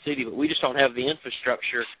Panama City, but we just don't have the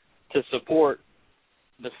infrastructure to support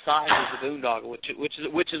the size of the Boondoggle, which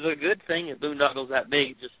is a good thing that Boondoggle's that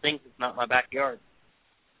big. It just thinks it's not my backyard.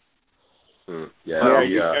 Yeah,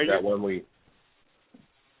 that one we.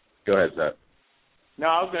 Go ahead, Seth. No,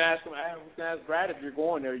 I was going to ask Brad if you're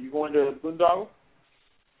going there. Are you going to Boondoggle?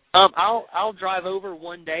 I'll drive over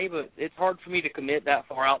one day, but it's hard for me to commit that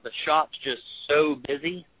far out. The shop's just so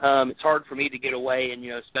busy. It's hard for me to get away and,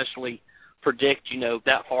 especially predict,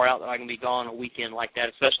 that far out that I can be gone a weekend like that,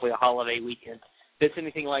 especially a holiday weekend. If it's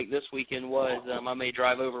anything like this weekend was, I may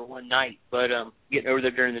drive over one night, but getting over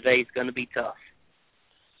there during the day is going to be tough.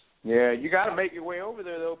 Yeah, you got to make your way over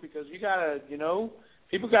there, though, because you got to,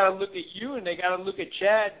 people got to look at you and they got to look at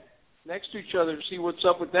Chad next to each other to see what's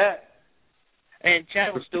up with that. And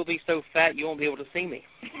Chad will still be so fat you won't be able to see me.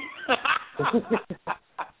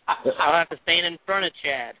 I'll have to stand in front of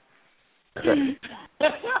Chad.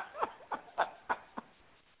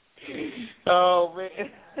 Oh,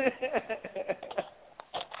 man.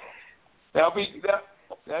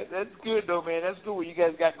 That's good, though, man. That's good what you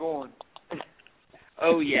guys got going.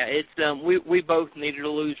 Oh yeah, it's we both needed to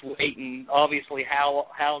lose weight, and obviously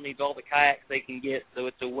Hal needs all the kayaks they can get, so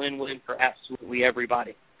it's a win-win for absolutely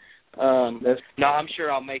everybody. No, I'm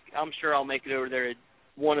sure I'll make it over there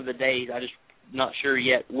one of the days. I just not sure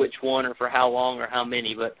yet which one or for how long or how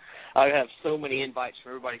many, but I have so many invites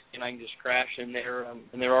from everybody saying I can just crash in their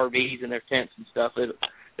RVs and their tents and stuff.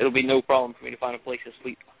 It'll be no problem for me to find a place to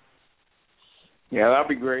sleep. Yeah, that'll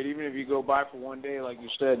be great. Even if you go by for one day, like you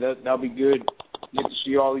said, that'll be good. You get to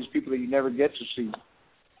see all these people that you never get to see.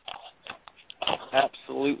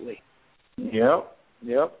 Absolutely. Yep.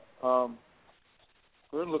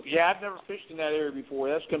 Good look. Yeah, I've never fished in that area before.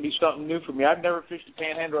 That's going to be something new for me. I've never fished the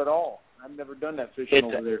Panhandle at all. I've never done that fishing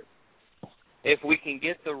over there. If we can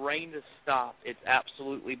get the rain to stop, it's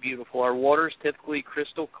absolutely beautiful. Our water's typically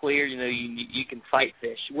crystal clear. You can sight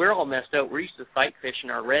fish. We're all messed up. We're used to sight fishing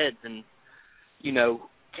our reds and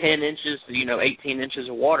 10 inches to, 18 inches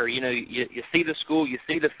of water. You see the school, you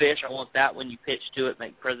see the fish. I want that when you pitch to it,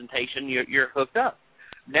 make presentation. You're hooked up.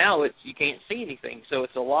 Now you can't see anything, so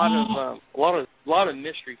it's a lot of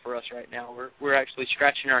mystery for us right now. We're actually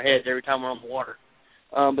scratching our heads every time we're on the water.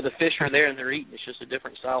 But the fish are there and they're eating. It's just a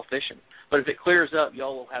different style of fishing. But if it clears up,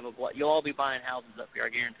 y'all will have you'll all be buying houses up here. I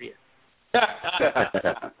guarantee it.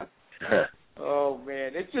 Oh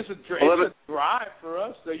It's just a drive for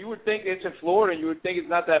us. So you would think it's in Florida, and you would think it's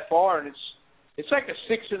not that far, and it's like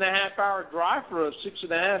a 6.5 hour drive for us,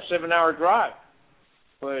 6.5, 7 hour drive.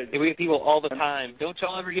 But we get people all the time. Don't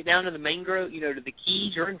y'all ever get down to the mangrove, to the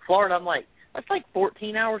Keys? You're in Florida. I'm like, that's like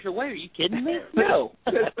 14 hours away. Are you kidding me? No.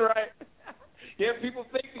 That's right. Yeah, people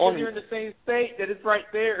think because you're in the same state that it's right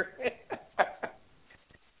there.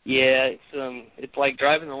 Yeah, it's like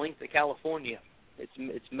driving the length of California.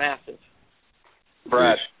 It's massive.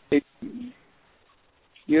 Brad. You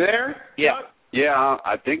there? Yeah. Yeah,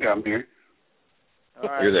 I think I'm here. All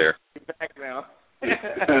right. You're there. You're back now.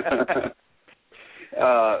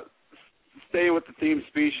 Staying with the theme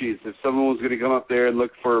species, if someone was going to come up there and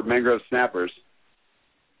look for mangrove snappers,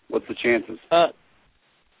 what's the chances?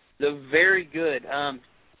 They're very good.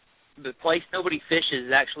 The place nobody fishes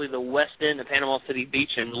is actually the west end of Panama City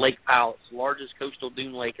Beach and Lake Powell. It's the largest coastal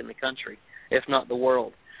dune lake in the country, if not the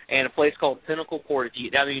world. And a place called Pinnacle Port. If you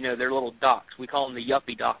get down there, they're little docks. We call them the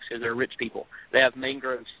yuppie docks because they're rich people. They have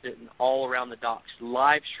mangroves sitting all around the docks.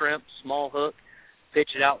 Live shrimp, small hook, pitch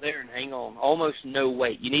it out there and hang on. Almost no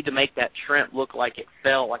weight. You need to make that shrimp look like it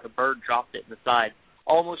fell, like a bird dropped it in the side,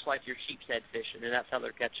 almost like your sheep's head fishing, and that's how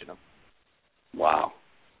they're catching them. Wow.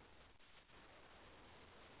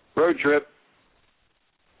 Road trip.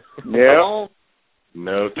 Yeah.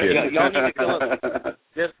 No kidding. Y'all need to come.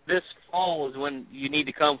 This fall is when you need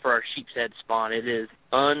to come for our sheep's head spawn. It is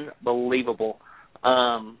unbelievable.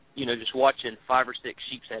 Just watching 5 or 6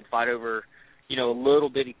 sheep's head fight over, a little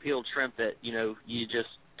bitty peeled shrimp that, you just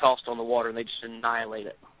tossed on the water and they just annihilate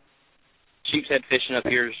it. Sheep's head fishing up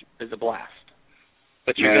here is a blast.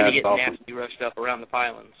 But you're going to get awesome. Nasty rushed up around the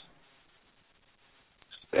pylons.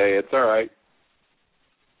 Hey, it's all right.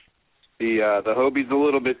 The Hobie's a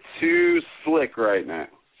little bit too slick right now,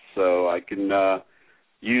 so I can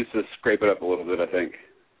use to scrape it up a little bit, I think.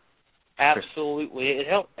 Absolutely. It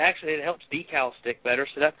helps decal stick better,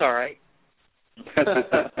 so that's all right.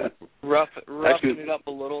 Roughing it up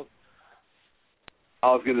a little.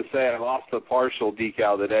 I was going to say I lost a partial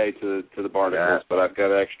decal today to the barnacles, but I've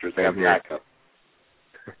got extras in backup.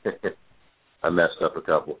 I messed up a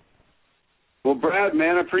couple. Well, Brad,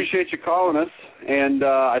 man, I appreciate you calling us, and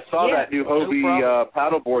I saw that new Hobie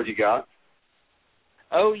paddleboard you got.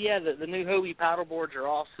 Oh yeah, the new Hobie paddleboards are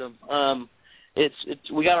awesome.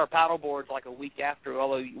 We got our paddleboards like a week after,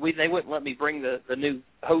 although they wouldn't let me bring the new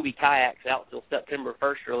Hobie kayaks out till September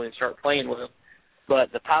 1st really and start playing with them.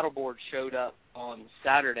 But the paddleboards showed up on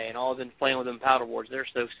Saturday, and all I've been playing with them paddleboards. They're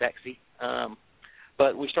so sexy.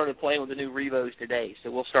 But we started playing with the new Revos today, so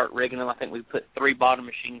we'll start rigging them. I think we put 3 bottom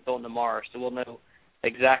machines on tomorrow, so we'll know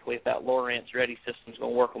exactly if that Lowrance Ready system is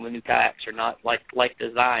going to work on the new kayaks or not, like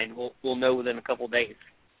design. We'll know within a couple of days.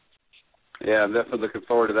 Yeah, I'm definitely looking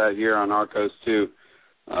forward to that here on our coast, too,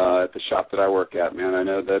 at the shop that I work at, man. I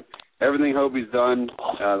know that everything Hobie's done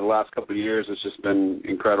the last couple of years has just been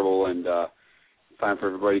incredible, and time for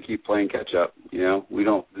everybody to keep playing catch up.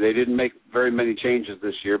 They didn't make very many changes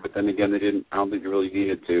this year, but then again, I don't think they really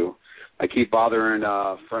needed to. I keep bothering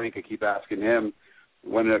Frank. I keep asking him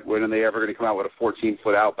when are they ever going to come out with a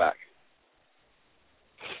 14-foot Outback.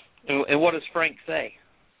 And what does Frank say?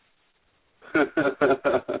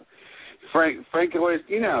 Frank always,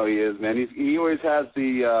 how he is, man. He always has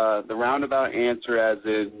the roundabout answer, as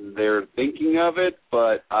in they're thinking of it,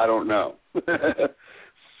 but I don't know.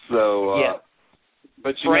 So. Yeah.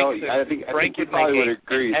 But I think he probably would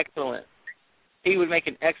agree. He would make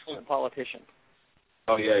an excellent politician.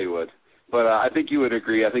 Oh yeah, he would. But I think you would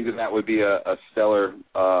agree. I think that would be a stellar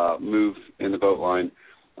move in the boat line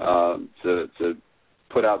to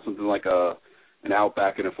put out something like an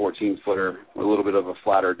Outback and a 14-footer, a little bit of a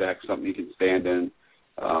flatter deck, something you can stand in.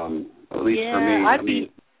 At least for me.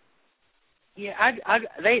 They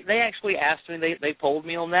actually asked me. They polled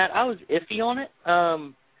me on that. I was iffy on it.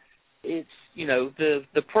 It's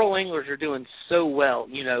the pro anglers are doing so well,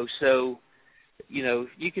 so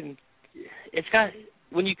you can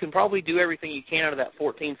when you can probably do everything you can out of that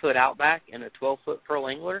 14-foot Outback and a 12-foot pro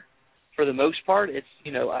angler, for the most part, it's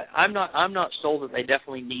I'm not sold that they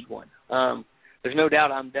definitely need one. There's no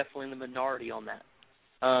doubt I'm definitely in the minority on that.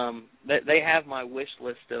 They have my wish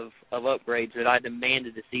list of upgrades that I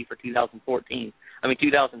demanded to see for 2015,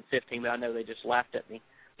 but I know they just laughed at me.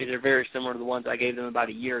 These are very similar to the ones I gave them about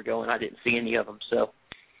a year ago, and I didn't see any of them. So,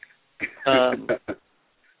 I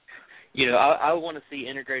want to see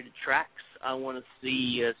integrated tracks. I want to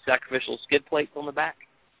see sacrificial skid plates on the back.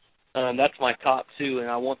 That's my top 2, and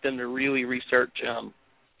I want them to really research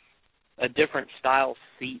a different style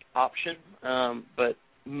seat option. But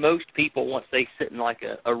most people, once they sit in like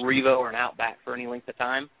a Revo or an Outback for any length of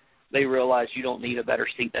time, they realize you don't need a better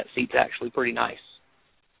seat. That seat's actually pretty nice.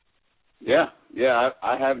 Yeah.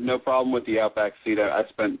 I have no problem with the Outback seat. I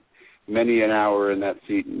spent many an hour in that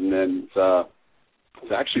seat, and then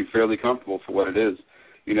it's actually fairly comfortable for what it is.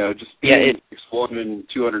 You know, just being 6'1"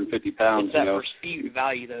 250 pounds. It's that perceived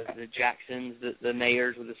value, the Jacksons, the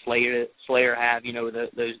Mayors, or the Slayer have. You know,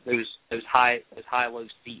 those high low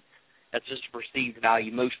seats. That's just a perceived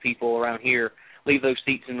value. Most people around here leave those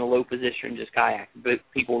seats in a low position, just kayak, but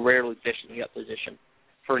people rarely fish in the up position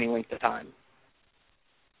for any length of time.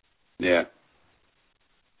 Yeah.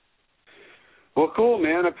 Well, cool,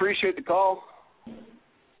 man. I appreciate the call.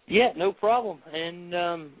 Yeah, no problem. And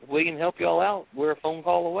if we can help you all out, we're a phone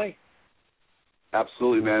call away.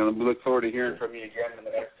 Absolutely, man. We look forward to hearing from you again in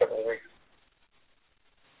the next couple of weeks.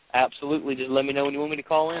 Absolutely. Just let me know when you want me to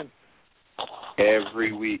call in.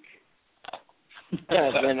 Every week.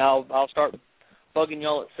 Then I'll start bugging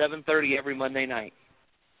y'all at 7:30 every Monday night.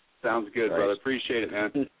 Sounds good, brother. Appreciate it,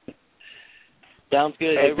 man. Sounds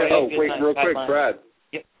good. Hey, wait, real quick, Brad.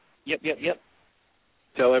 Yep.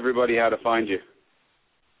 Tell everybody how to find you.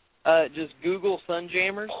 Just Google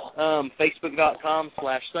Sunjammers,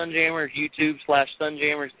 Facebook.com/Sunjammers,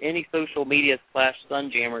 YouTube/Sunjammers, any social media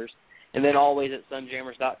 /Sunjammers, and then always at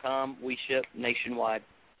Sunjammers.com. We ship nationwide.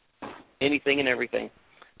 Anything and everything.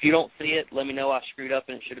 If you don't see it, let me know I screwed up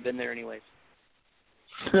and it should have been there anyways.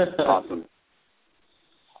 Awesome.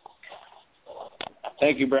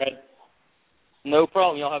 Thank you, Brad. No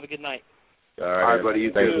problem. Y'all have a good night. All right, buddy.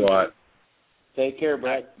 You Thanks too. a lot. Take care,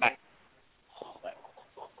 Brad. Bye.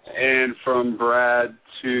 And from Brad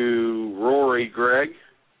to Rory, Greg.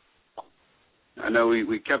 I know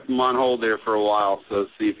we kept him on hold there for a while, so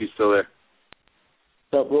see if he's still there.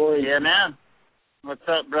 What's up, Rory? Yeah, man. What's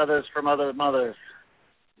up, brothers from other mothers?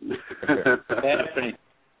 Happening.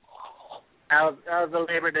 How's the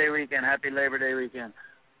Labor Day weekend? Happy Labor Day weekend.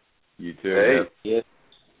 You too. Hey. Man. Yes.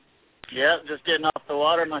 Yeah, just getting off the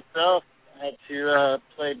water myself. Had to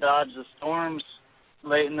play dodge the storms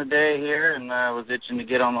late in the day here, and was itching to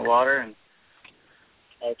get on the water, and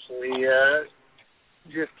actually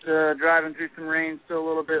just driving through some rain still a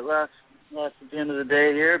little bit left at the end of the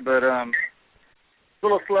day here, but a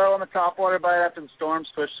little slow on the topwater bite after the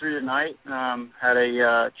storms pushed through tonight. Had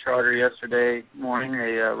a charter yesterday morning,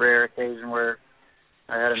 a rare occasion where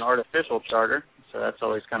I had an artificial charter, so that's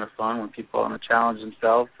always kind of fun when people want to challenge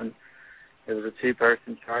themselves, and it was a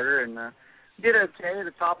two-person charter, and did okay.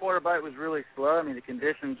 The topwater bite was really slow. I mean, the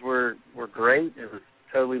conditions were great. It was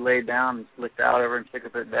totally laid down and slicked out over in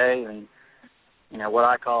Chickapit Bay. I mean, you know, what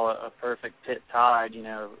I call a perfect pit tide, you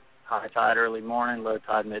know, high tide early morning, low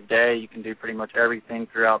tide midday. You can do pretty much everything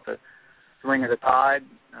throughout the swing of the tide.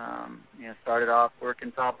 You know, started off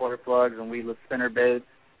working topwater plugs and weedless spinner baits,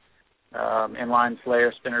 inline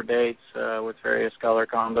Slayer spinner baits with various color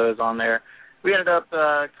combos on there. We ended up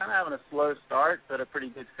kind of having a slow start, but a pretty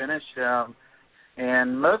good finish.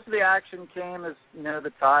 And most of the action came as, you know,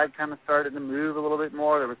 the tide kind of started to move a little bit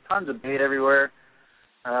more. There was tons of bait everywhere.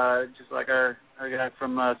 Just like our guy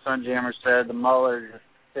from Sunjammer said, the mullet is just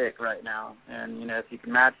thick right now. And, you know, if you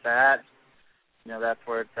can match that, you know, that's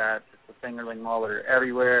where it's at. Just the fingerling mullet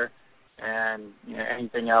everywhere. And, you know,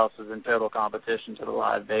 anything else is in total competition to the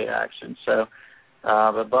live bait action. So,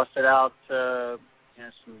 but busted out, you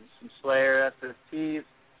know, some Slayer SSTs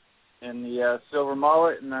in the silver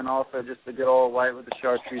mullet, and then also just the good old white with the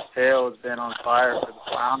chartreuse tail has been on fire for the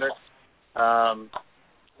flounder.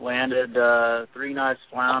 Landed 3 nice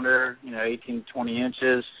flounder, you know, 18 to 20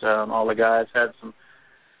 inches. All the guys had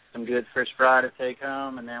some good fish fry to take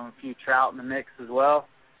home, and then a few trout in the mix as well.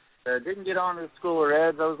 Didn't get on to the school of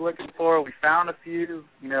reds I was looking for. We found a few,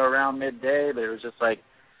 you know, around midday, but it was just like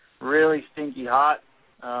really stinky hot.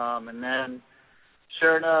 And then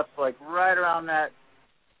sure enough, like right around that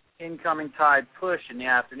incoming tide push in the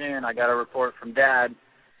afternoon, I got a report from Dad.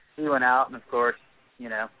 He went out and, of course, you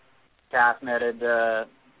know, cast netted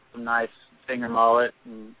some nice finger mullet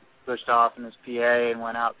and pushed off in his PA and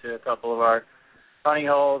went out to a couple of our funny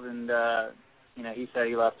holes, and, you know, he said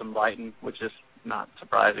he left them biting, which is not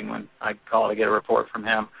surprising when I call to get a report from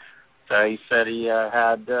him. So he said he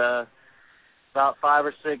had about 5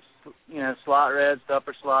 or 6, you know, slot reds,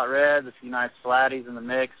 upper slot reds, a few nice flatties in the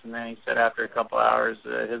mix, and then he said after a couple hours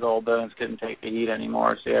his old bones couldn't take the heat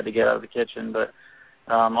anymore, so he had to get out of the kitchen. But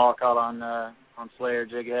all caught on Slayer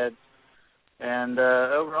jig heads. And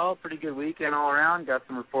overall, pretty good weekend all around. Got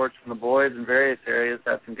some reports from the boys in various areas.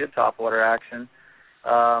 Had some good topwater action.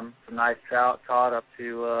 Some nice trout caught up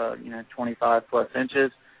to, 25 plus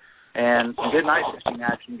inches. And some good night fishing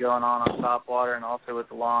action going on topwater and also with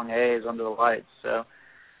the long haze under the lights. So,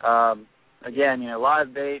 again, you know,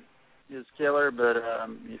 live bait is killer, but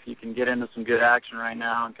if you can get into some good action right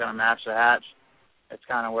now and kind of match the hatch, it's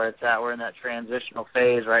kind of where it's at. We're in that transitional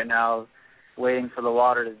phase right now, waiting for the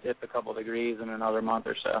water to dip a couple degrees in another month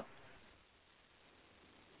or so.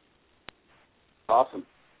 Awesome.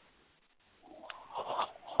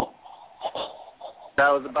 That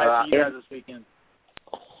was a bite for you guys this weekend.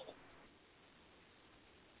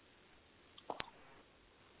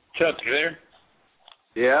 Chuck, you there?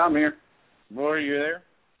 Yeah, I'm here. Rory, you there?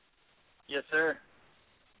 Yes, sir.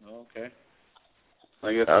 Okay.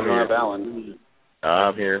 I guess I'm we here. have Alan.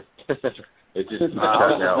 I'm here. It just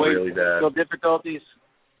cutting out really bad. Still difficulties?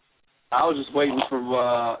 I was just waiting for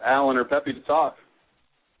Alan or Peppy to talk.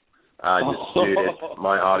 Dude,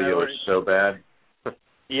 my audio is so bad.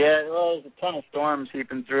 Yeah, well, there's a ton of storms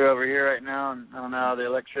seeping through over here right now, and I don't know how the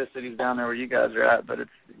electricity's down there where you guys are at, but it's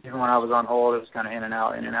even when I was on hold, it was kind of in and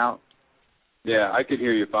out, in and out. Yeah, I could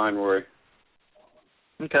hear you fine, Rory.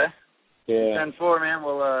 Okay. Yeah. 10-4, man.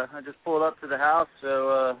 Well, I just pulled up to the house, so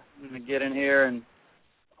I'm going to get in here and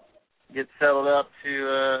get settled up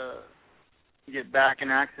to get back in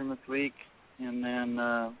action this week, and then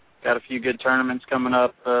got a few good tournaments coming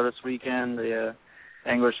up this weekend, the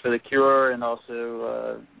Anglers for the Cure and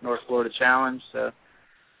also North Florida Challenge, so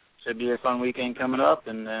should be a fun weekend coming up,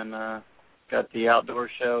 and then got the outdoor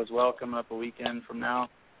show as well coming up a weekend from now,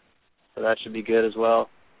 so that should be good as well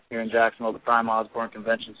here in Jacksonville, the Prime Osborne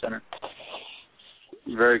Convention Center.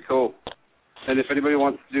 Very cool. And if anybody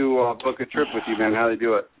wants to book a trip with you, man, how do they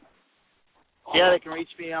do it? Yeah, they can reach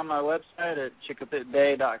me on my website at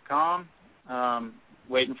chickapitbay.com.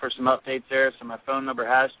 Waiting for some updates there, so my phone number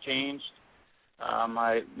has changed.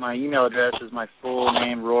 My email address is my full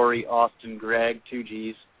name, Rory Austin Gregg, 2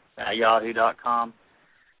 G's, at yahoo.com.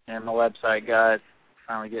 And my website guy's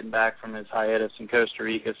finally getting back from his hiatus in Costa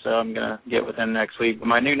Rica, so I'm going to get with him next week. But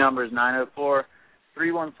my new number is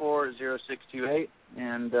 904-314-0628,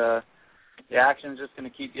 and the action's just going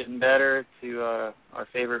to keep getting better to our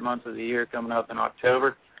favorite month of the year coming up in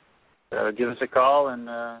October. So give us a call and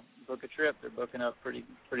book a trip. They're booking up pretty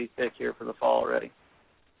thick here for the fall already.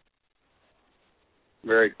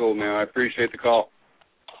 Very cool, man. I appreciate the call.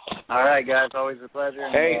 All right, guys. Always a pleasure.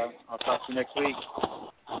 And, Hey. I'll talk to you next week.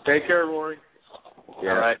 Take care, Rory.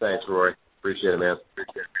 Yeah, All right. Thanks, Rory. Appreciate it, man.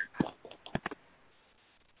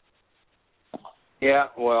 Yeah,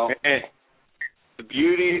 well, the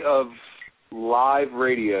beauty of live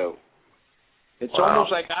radio. It's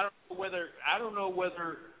almost like I don't know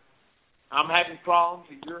whether I'm having problems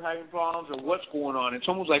or you're having problems or what's going on. It's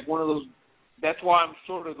almost like one of those. That's why I'm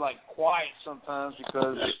sort of like quiet sometimes,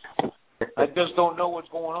 because I just don't know what's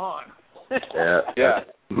going on. Yeah.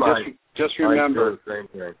 Just remember. The same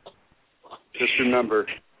thing. Just remember,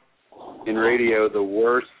 in radio, the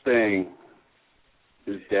worst thing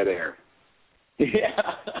is dead air. Yeah.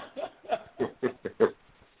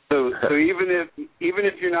 So even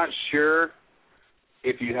if you're not sure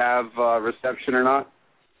if you have reception or not,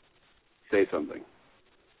 say something.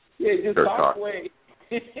 Yeah, just Or talk talk. away.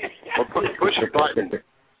 Or push a button.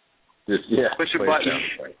 Push a button.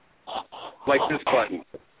 Like this button.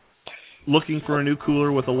 Looking for a new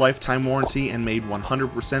cooler with a lifetime warranty and made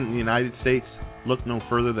 100% in the United States? Look no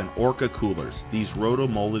further than Orca Coolers. These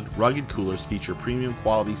roto-molded, rugged coolers feature premium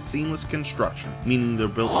quality, seamless construction, meaning they're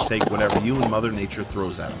built to take whatever you and Mother Nature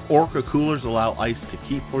throws at them. Orca Coolers allow ice to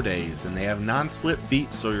keep for days, and they have non-slip feet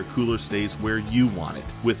so your cooler stays where you want it.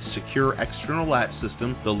 With secure external latch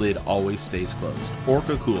system, the lid always stays closed.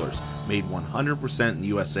 Orca Coolers, made 100% in the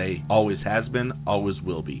USA, always has been, always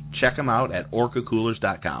will be. Check them out at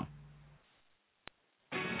orcacoolers.com.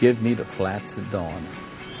 Give me the flats at dawn,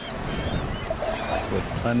 with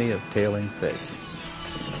plenty of tailing fish.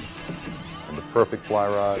 And the perfect fly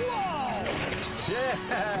rod.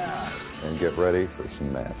 Yeah! And get ready for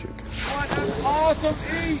some magic. Awesome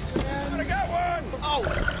eat, man! I got one! Oh,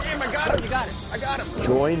 damn, I got him! You got it! I got him!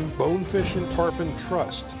 Join Bonefish and Tarpon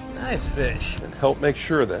Trust. Nice fish. And help make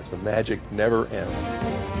sure that the magic never ends.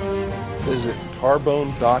 Visit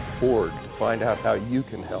tarbone.org to find out how you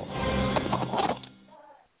can help.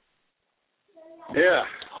 Yeah.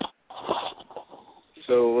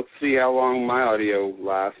 So let's see how long my audio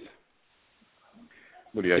lasts.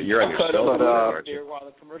 What do you got? You're on your Cut cell up phone, there aren't you? while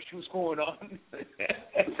the commercial's going on.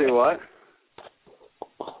 Say what?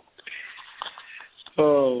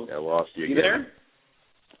 Oh. I lost you You again.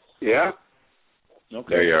 there? Yeah. Okay.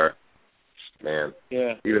 There you are. Man.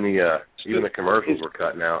 Yeah. Even the commercials were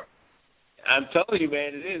cutting out. I'm telling you,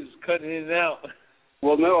 man, it is cutting in and out.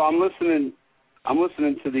 Well, no, I'm listening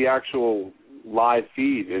to the actual live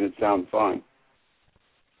feed, and it sounds fine.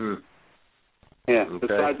 Yeah. Okay.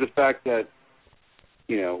 Besides the fact that,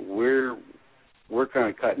 we're kind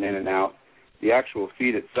of cutting in and out, the actual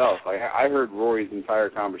feed itself, I heard Rory's entire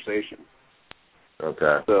conversation.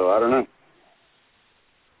 Okay. So I don't know.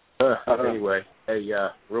 Anyway, hey,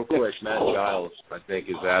 real quick, Matt Giles, I think,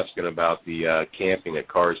 is asking about the camping at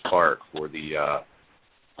Cars Park for the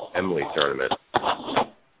Emily tournament. I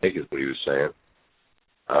think is what he was saying.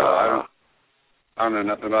 I don't know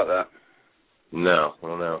nothing about that. No, I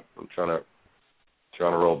don't know. I'm trying to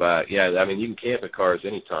roll back. Yeah, I mean, you can camp at Cars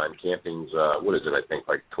anytime. Camping's what is it? I think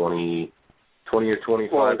like $20 or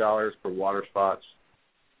 $25 for water spots.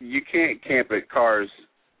 You can't camp at Cars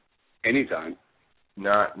anytime.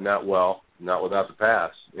 Not without the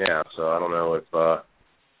pass. Yeah, so I don't know if.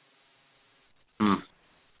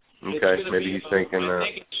 Okay, maybe he's thinking. I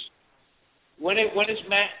think when is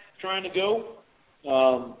Matt trying to go?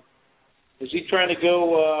 Is he trying to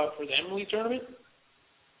go for the Emily tournament?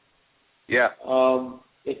 Yeah.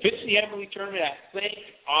 If it's the Emily tournament, I think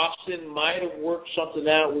Austin might have worked something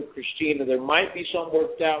out with Christina. There might be something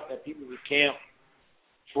worked out that people would camp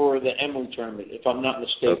for the Emily tournament, if I'm not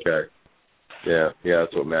mistaken. Okay. Yeah,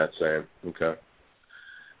 that's what Matt's saying. Okay.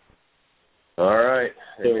 All right.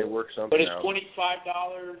 Maybe work something out. But it's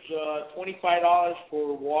 $25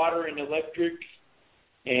 for water and electric,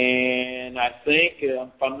 and I think,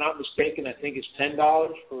 if I'm not mistaken, I think it's $10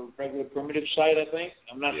 for regular primitive site. I think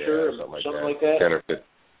I'm not sure, something like that. $10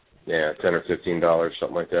 or $15,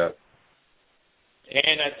 something like that.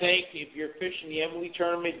 And I think if you're fishing the Emily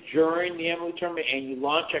tournament during the Emily tournament and you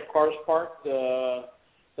launch at Cars Park, the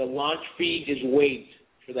launch fee is waived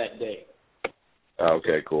for that day.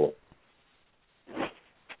 Okay, cool.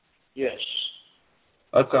 Yes.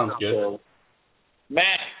 That sounds good. So,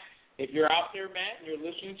 Matt, if you're out there, Matt, and you're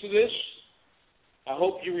listening to this, I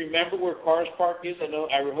hope you remember where Cars Park is. I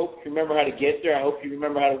hope you remember how to get there. I hope you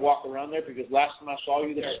remember how to walk around there, because last time I saw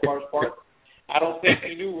you there at Cars Park, I don't think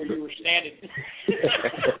you knew where you were standing.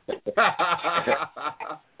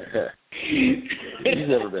 He's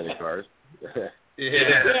never been in Cars.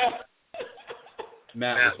 Yeah.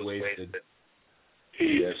 Matt was wasted.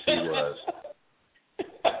 Yes, he was.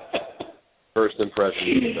 First impression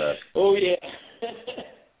is the best. Oh, yeah.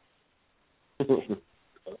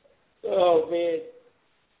 Oh, man.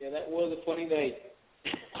 Yeah, that was a funny night.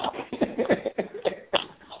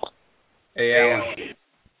 Hey, Alan.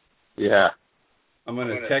 Yeah. I'm going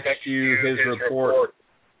to text you his report.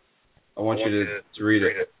 I want you to read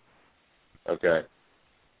it. Okay.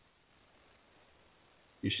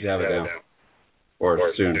 You should have it now. Or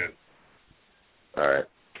soon. All right.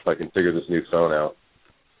 If I can figure this new phone out.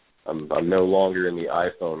 I'm no longer in the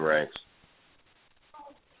iPhone ranks.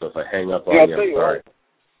 So if I hang up on you, I'm sorry.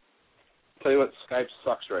 Tell you what, Skype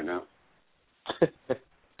sucks right now.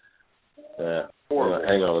 Yeah.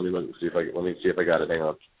 Hang on, let me see if I got it. Hang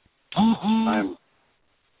on.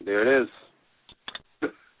 There it is.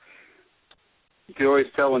 You can always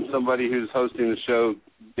tell when somebody who's hosting the show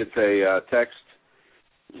gets a text.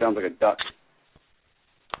 It sounds like a duck.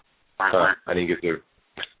 I didn't get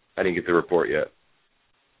the report yet.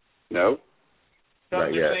 No.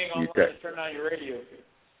 Not yet. You turn on your radio.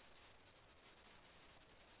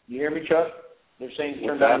 You hear me, Chuck? They're saying to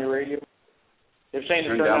turn down your radio. They're saying to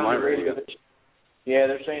turn down my radio. Yeah,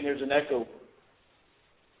 they're saying there's an echo.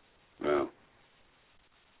 No.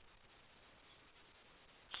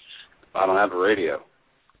 I don't have a radio.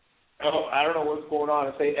 Oh, I don't know what's going on.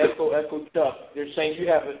 It's saying echo, Chuck. They're saying you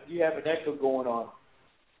have an echo going on.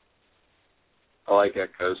 I like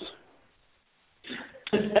echoes.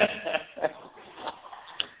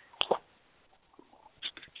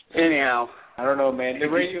 Anyhow, I don't know, man. The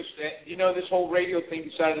radio, this whole radio thing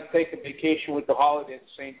decided to take a vacation with the holiday at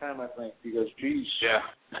the same time, I think, because, geez. Yeah.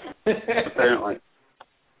 Apparently.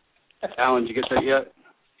 Alan, did you get that yet?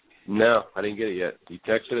 No, I didn't get it yet. You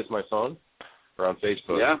texted us my phone or on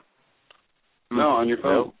Facebook? Yeah. No, on your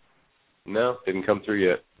phone. No, didn't come through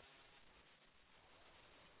yet.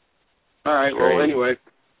 All right. Strange. Well, anyway.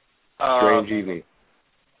 Strange evening.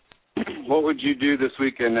 What would you do this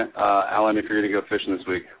weekend, Alan, if you're going to go fishing this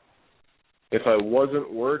week? If I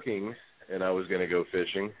wasn't working and I was going to go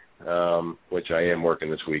fishing, which I am working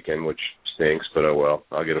this weekend, which stinks, but oh well.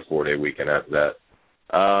 I'll get a 4-day weekend after that.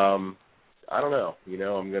 I don't know.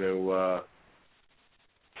 I'm going to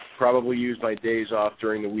probably use my days off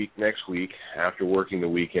during the week next week after working the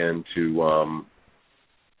weekend to,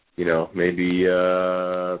 maybe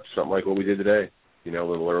something like what we did today. A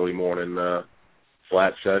little early morning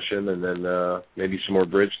flat session, and then maybe some more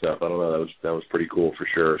bridge stuff. I don't know. That was pretty cool for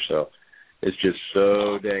sure. So it's just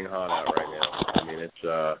so dang hot out right now. I mean, it's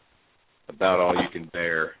about all you can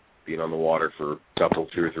bear being on the water for a couple,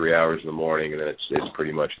 2 or 3 hours in the morning, and then it's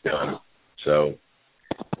pretty much done. So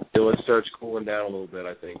until it starts cooling down a little bit,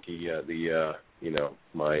 I think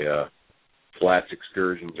my flats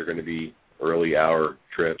excursions are going to be early hour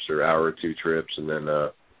trips or hour or two trips and then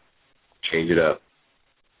change it up.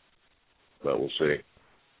 But we'll see.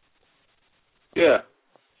 Yeah.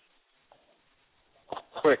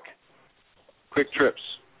 Quick trips.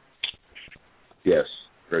 Yes,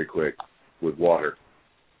 very quick with water.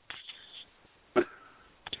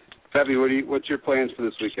 Febby, what's your plans for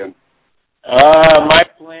this weekend? My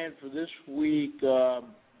plan for this week,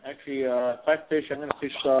 actually, if I fish, I'm going to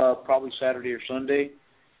fish probably Saturday or Sunday.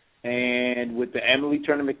 And with the Emily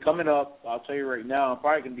tournament coming up, I'll tell you right now, I'm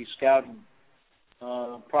probably going to be scouting,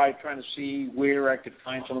 probably trying to see where I could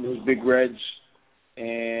find some of those big reds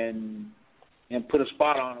and put a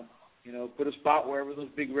spot on them. You know, put a spot wherever those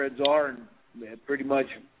big reds are and pretty much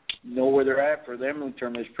know where they're at for the Emily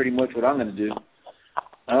tournament is pretty much what I'm going to do.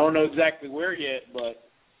 I don't know exactly where yet, but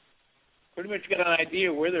pretty much got an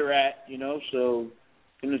idea where they're at, you know, so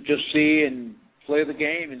going to just see and play the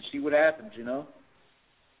game and see what happens, you know.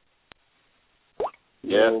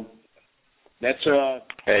 Yeah. So that's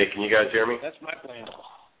hey, can you guys hear me? That's my plan.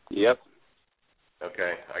 Yep.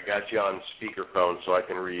 Okay, I got you on speakerphone so I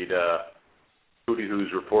can read Hootie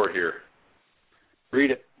Hoo's report here. Read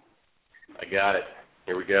it. I got it.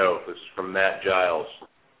 Here we go. This is from Matt Giles.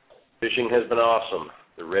 Fishing has been awesome.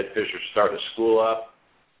 The redfish are starting to school up.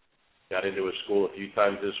 Got into a school a few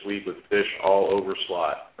times this week with fish all over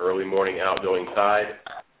slot. Early morning outgoing tide.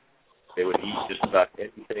 They would eat just about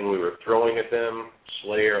anything we were throwing at them.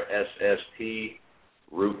 Slayer SST,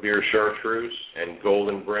 root beer chartreuse, and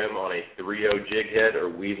golden brim on a 3-0 jig head or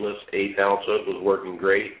weedless 1/8 ounce hook was working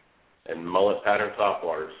great, and mullet pattern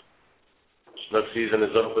topwaters. Snook season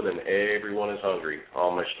is open and everyone is hungry.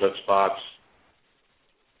 All my snook spots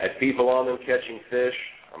had people on them catching fish.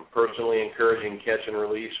 I'm personally encouraging catch and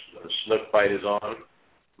release when the snook bite is on,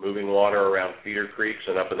 moving water around feeder creeks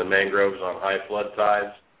and up in the mangroves on high flood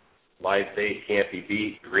tides. Live bait can't be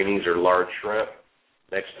beat. Greenies or large shrimp.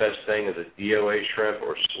 Next best thing is a DOA shrimp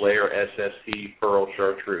or Slayer SST pearl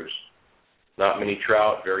chartreuse. Not many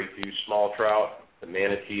trout, very few small trout. The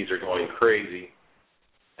manatees are going crazy.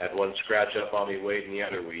 Had one scratch up on me wading the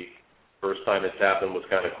other week. First time it's happened was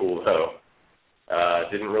kind of cool though.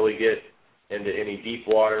 Didn't really get into any deep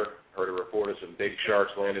water. Heard a report of some big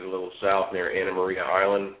sharks landed a little south near Anna Maria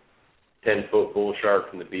Island. 10-foot bull shark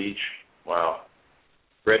from the beach. Wow.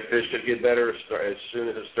 Redfish should get better as soon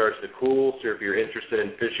as it starts to cool. So if you're interested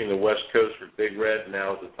in fishing the West Coast for big red,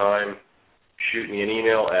 now's the time. Shoot me an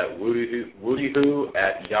email at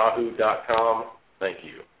woodyhoo@yahoo.com. Thank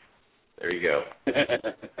you. There you go.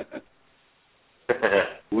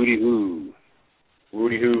 Woody Hoo.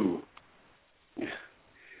 Woody Hoo.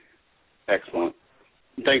 Excellent.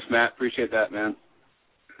 Thanks, Matt. Appreciate that, man.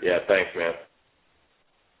 Yeah, thanks, man.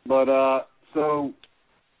 But so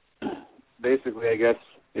basically, I guess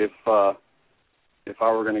if I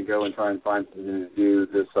were going to go and try and find something to do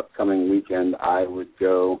this upcoming weekend, I would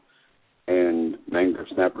go and mangrove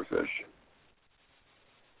snapperfish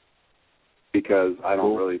because I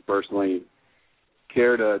don't really personally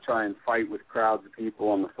care to try and fight with crowds of people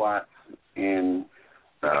on the flats and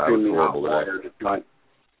extremely hot water to try.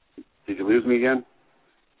 Did you lose me again?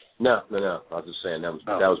 No. I was just saying that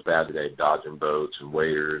was bad today. Dodging boats and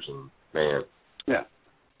waders and man. Yeah,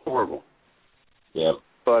 horrible. Yeah.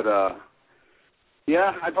 But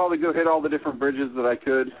yeah, I'd probably go hit all the different bridges that I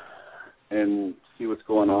could and see what's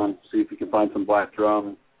going on. See if you can find some black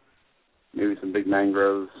drum, maybe some big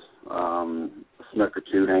mangroves, a snook or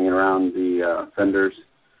two hanging around the fenders.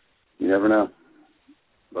 You never know.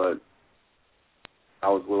 But I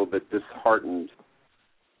was a little bit disheartened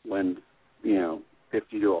when,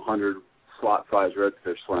 50 to 100 slot-sized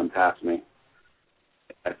redfish swam past me.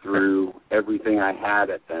 I threw everything I had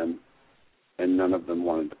at them, and none of them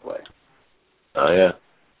wanted to play. Oh, yeah.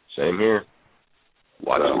 Same here.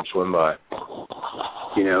 Watch them swim by.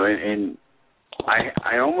 And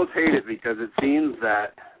I almost hate it because it seems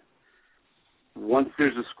that once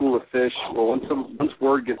there's a school of fish, or once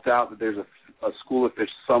word gets out that there's a school of fish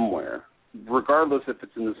somewhere, regardless if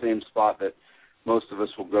it's in the same spot that most of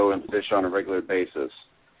us will go and fish on a regular basis,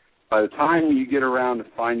 by the time you get around to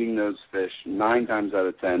finding those fish, 9 times out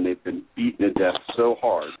of 10, they've been beaten to death so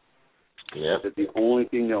hard that the only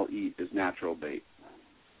thing they'll eat is natural bait.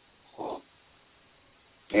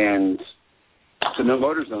 And the no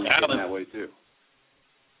motor zone is getting that way too.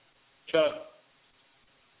 Chuck.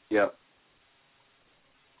 Yep.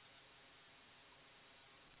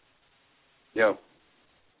 Yo.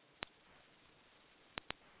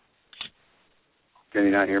 Can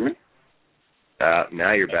you not hear me?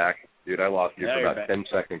 Now you're back. Dude, I lost you for about 10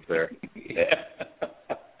 seconds there. Yeah.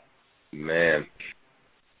 Man.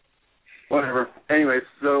 Whatever. Anyway,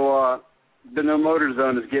 so the no motor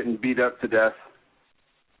zone is getting beat up to death.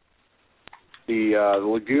 The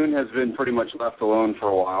lagoon has been pretty much left alone for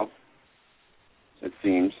a while, it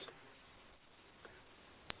seems.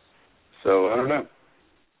 So I don't know.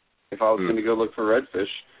 If I was going to go look for redfish,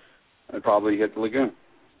 I'd probably hit the lagoon.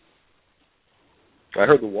 I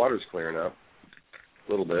heard the water's clear now, a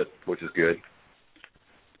little bit, which is good.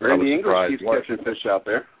 Randy English keeps catching fish out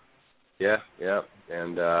there. Yeah.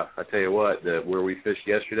 And I tell you what, where we fished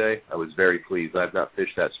yesterday, I was very pleased. I've not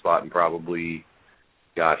fished that spot in probably,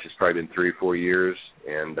 it's probably been 3 or 4 years,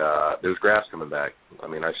 and there was grass coming back. I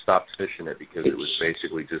mean, I stopped fishing it because it was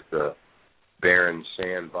basically just a barren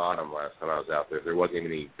sand bottom last time I was out there. There wasn't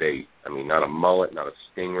even any bait. I mean, not a mullet, not a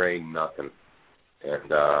stingray, nothing.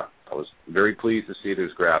 And I was very pleased to see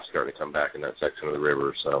there's grass starting to come back in that section of the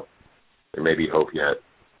river, so there may be hope yet.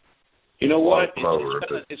 You know what?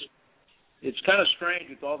 It's kind of strange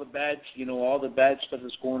with all the bad, all the bad stuff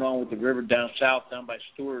that's going on with the river down south, down by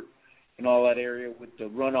Stewart and all that area with the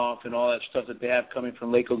runoff and all that stuff that they have coming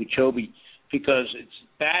from Lake Okeechobee, because it's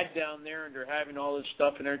bad down there and they're having all this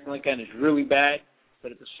stuff and everything like that, and it's really bad.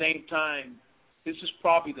 But at the same time, this is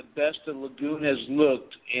probably the best the lagoon has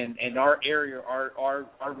looked in our area, our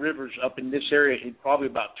rivers up in this area in probably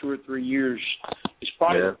about 2 or 3 years. It's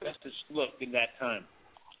probably the best it's looked in that time.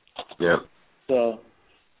 Yeah. So,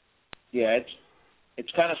 yeah,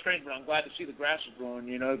 it's kind of strange, but I'm glad to see the grass is growing.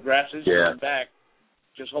 Grass is coming back.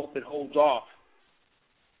 Just hope it holds off.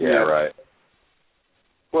 Yeah, right.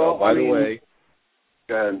 Well, by the way,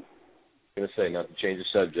 go ahead. I'm going to say, not to change the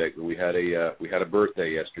subject, but we had a birthday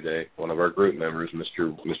yesterday. One of our group members,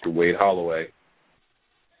 Mr. Wade Holloway.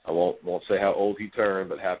 I won't say how old he turned,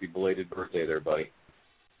 but happy belated birthday there, buddy.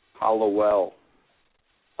 Hollowell.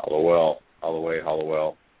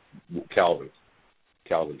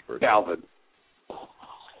 Calvin's birthday. Calvin.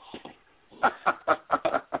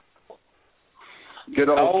 Good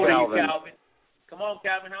old Calvin. How old are you, Calvin? Come on,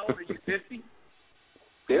 Calvin. How old are you? 50?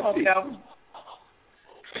 50. Come on, Calvin.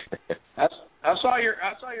 I saw your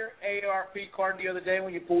AARP card the other day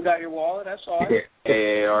when you pulled out your wallet. I saw it.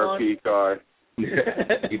 AARP card.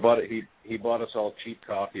 He bought us all cheap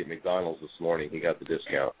coffee at McDonald's this morning. He got the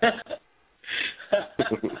discount.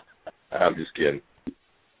 I'm just kidding.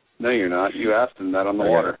 No, you're not. You asked him that on the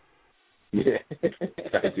water. Yeah,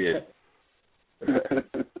 I did.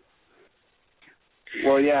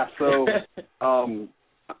 Well, yeah, so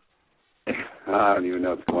I don't even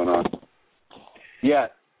know what's going on. Yeah,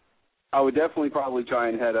 I would definitely probably try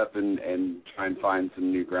and head up and try and find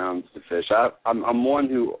some new grounds to fish. I'm one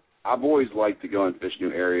who I've always liked to go and fish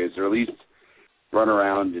new areas, or at least run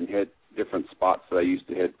around and hit different spots that I used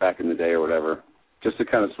to hit back in the day or whatever, just to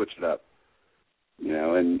kind of switch it up.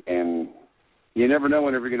 And you never know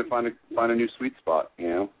whenever you're going to find a new sweet spot,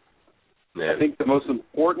 Yeah. I think the most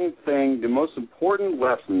important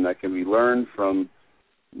lesson that can be learned from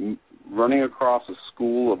running across a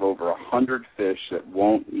school of over 100 fish that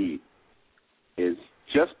won't eat is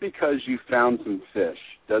just because you found some fish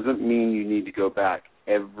doesn't mean you need to go back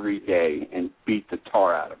every day and beat the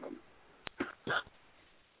tar out of them.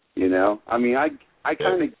 I mean, I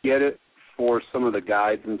kind of get it for some of the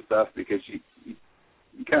guides and stuff because you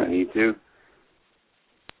kind of need to.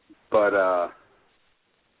 But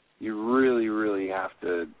you really, really have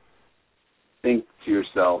to think to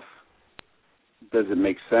yourself, does it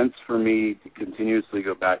make sense for me to continuously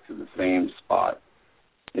go back to the same spot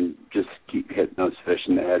and just keep hitting those fish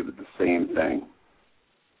in the head with the same thing?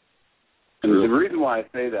 And the reason why I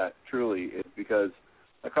say that, truly, is because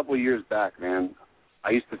a couple of years back, man,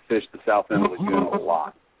 I used to fish the South End of the Lagoon a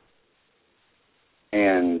lot.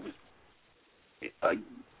 And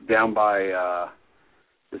down by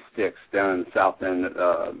the Sticks, down in the South End,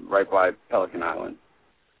 right by Pelican Island.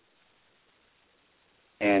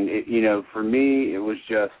 And, for me, it was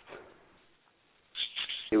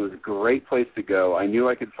a great place to go. I knew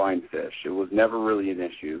I could find fish. It was never really an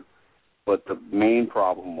issue. But the main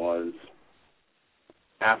problem was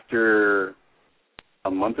after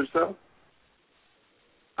a month or so,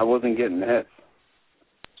 I wasn't getting the hits.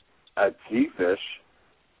 I'd see fish.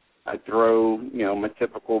 I'd throw, my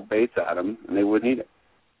typical baits at them, and they wouldn't eat it.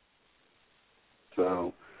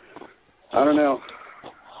 So, I don't know.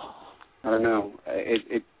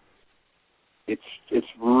 It's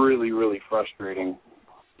really, really frustrating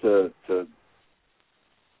to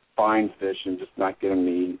find fish and just not get them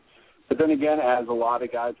to eat. But then again, as a lot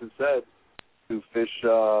of guys have said, who fish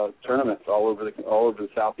tournaments all over the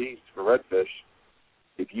southeast for redfish,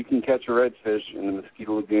 if you can catch a redfish in the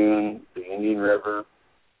Mosquito Lagoon, the Indian River,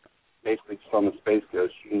 basically just on the Space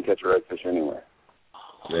Coast, you can catch a redfish anywhere.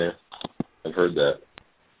 Yeah, I've heard that.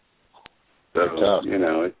 So,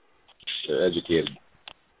 They're educated.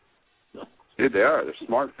 Dude, they are. They're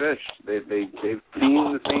smart fish. They've seen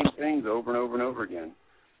the same things over and over and over again.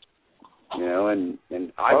 You know, and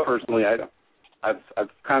I personally, I've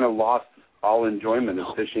kind of lost all enjoyment of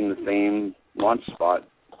fishing the same launch spot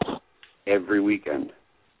every weekend,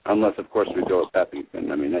 unless of course we go with Pepe's,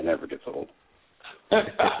 and I mean that never gets old. But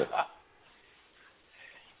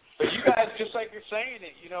you guys, just like you're saying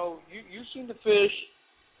it, you know, you've seen the fish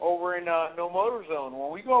over in No Motor Zone.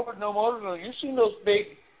 When we go over to No Motor Zone, you've seen those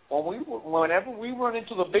big. Whenever we run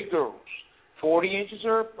into the big girls, 40 inches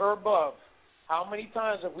or above, how many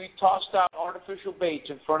times have we tossed out artificial baits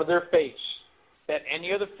in front of their face that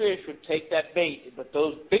any other fish would take that bait, but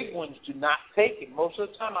those big ones do not take it. Most of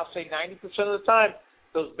the time, I'll say 90% of the time,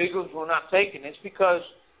 those big ones will not take it. It's because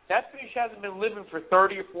that fish hasn't been living for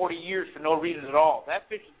 30 or 40 years for no reason at all. That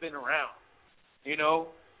fish has been around, you know.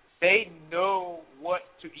 They know what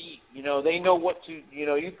to eat. You know, they know what to, you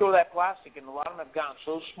know, you throw that plastic, and a lot of them have gotten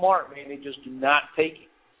so smart, man, they just do not take it.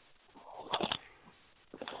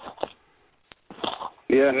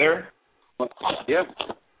 Yeah. There? Yeah.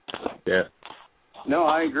 Yeah. No,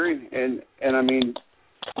 I agree. And I mean,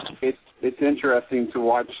 it's interesting to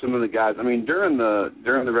watch some of the guys. I mean, during the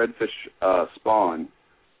redfish spawn,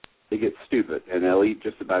 they get stupid, and they'll eat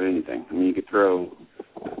just about anything. I mean, you could throw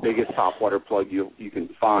the biggest topwater plug you can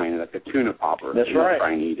find, like a tuna popper. That's right.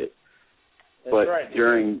 Try and eat it. That's but right.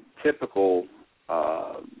 During typical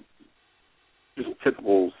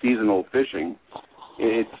seasonal fishing,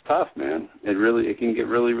 it's tough, man. It can get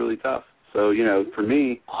really, really tough. So, you know, for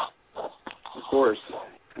me, of course,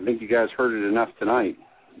 I think you guys heard it enough tonight.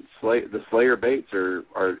 The Slayer baits are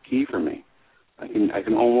key for me. I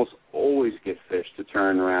can almost always get fish to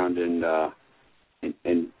turn around and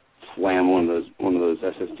slam one of those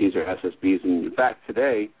SSTs or SSBs. And in fact,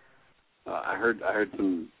 today I heard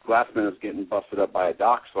some glass minnows getting busted up by a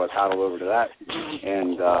dock, so I paddled over to that.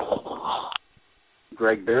 And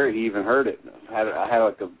Greg Barrett, he even heard it. I had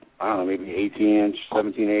like maybe 18-inch,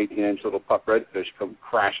 17, 18-inch little pup redfish come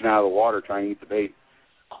crashing out of the water trying to eat the bait.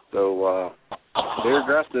 So they're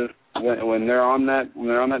aggressive. When they're on that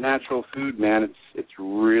natural food, man, it's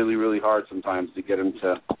really, really hard sometimes to get them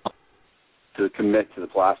to commit to the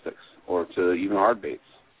plastics or to even hard baits.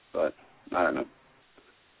 But I don't know.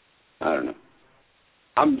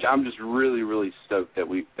 I'm just really, really stoked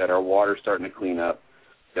that our water's starting to clean up,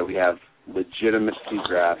 that we have legitimate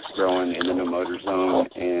seagrass growing in the No Motor Zone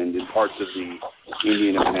and in parts of the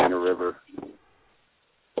Indian and Banana River.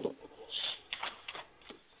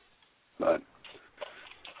 But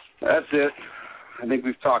that's it. I think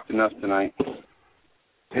we've talked enough tonight.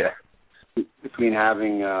 Yeah. Between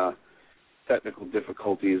having technical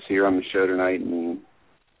difficulties here on the show tonight and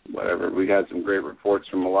whatever, we had some great reports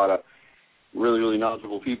from a lot of really, really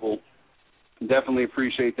knowledgeable people. Definitely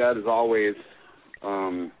appreciate that, as always.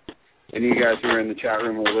 Any of you guys who are in the chat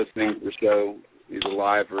room or listening to the show, either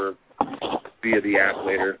live or via the app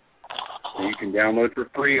later, you can download for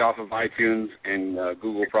free off of iTunes and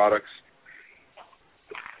Google products.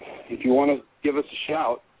 If you want to give us a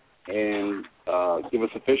shout and give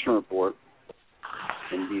us a fishing report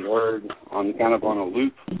and be heard on a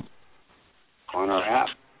loop on our app,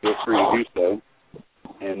 feel free to do so.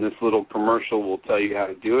 And this little commercial will tell you how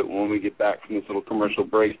to do it. When we get back from this little commercial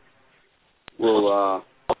break, we'll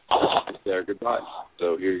say our goodbye.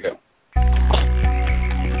 So here you go.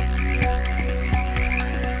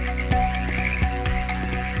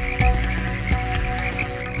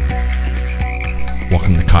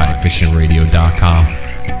 Welcome to KayakFishingRadio.com.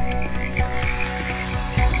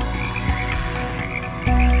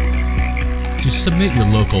 To submit your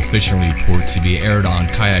local fishing report to be aired on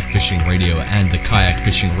Kayak Fishing Radio and the Kayak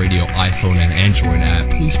Fishing Radio iPhone and Android app,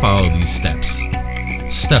 please follow these steps.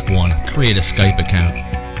 Step 1, create a Skype account.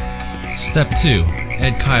 Step 2,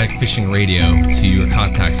 add Kayak Fishing Radio to your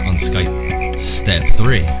contacts on Skype. Step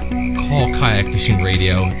 3, call Kayak Fishing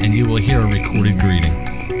Radio and you will hear a recorded greeting.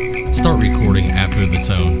 Start recording after the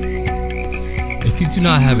tone. If you do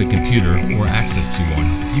not have a computer or access to one,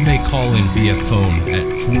 you may call in via phone at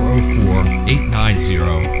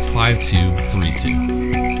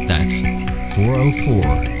 404-890-5232. That's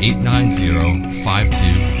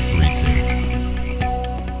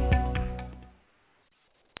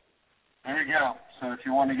 404-890-5232. There you go. So if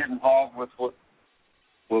you want to get involved with what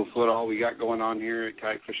all we got going on here at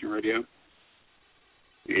Kayak Fishing Radio,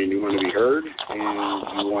 and you want to be heard, and you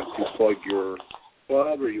want to plug your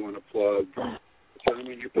club, or you want to plug the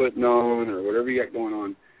tournament you're putting on, or whatever you got going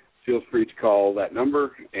on, feel free to call that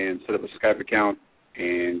number and set up a Skype account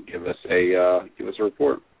and give us a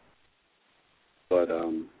report. But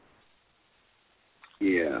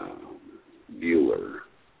yeah, Bueller.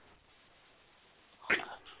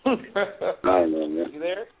 I don't know, man. You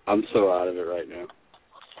there? I'm so out of it right now.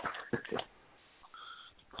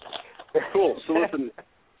 Cool. So listen,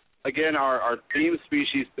 again, our theme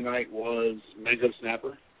species tonight was mangrove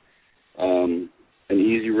snapper. An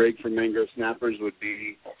easy rig for mangrove snappers would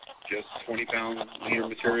be just 20-pound leader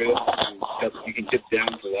material. And you can dip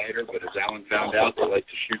down for lighter, but as Alan found out, they like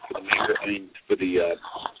to shoot for the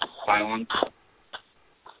pylon.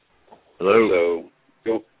 Hello. So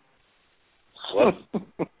go. What?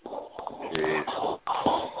 Jeez.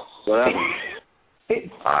 What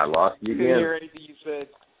happened? I lost you Didn't again. hear anything you said.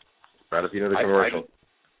 Right at the end of the commercial.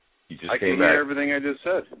 You just I came can back. hear everything I just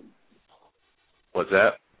said. What's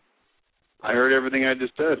that? I heard everything I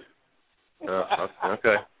just said.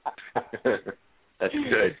 Okay. That's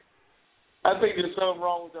good. I think there's something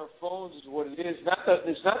wrong with our phones is what it is.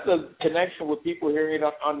 It's not the connection with people hearing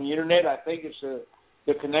it on the internet. I think it's the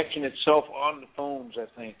connection itself on the phones, I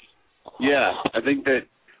think. Yeah, I think that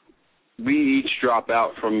we each drop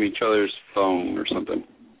out from each other's phone or something.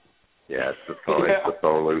 Yeah, it's the phone. Yeah. It's the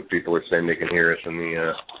phone loop. People are saying they can hear us in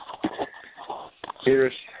the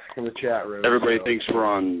chat room. Everybody thinks we're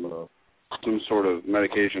on some sort of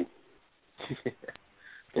medication.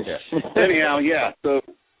 Yeah. Anyhow, yeah. So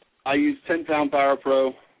I use 10-pound Power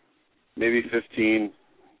Pro, maybe 15,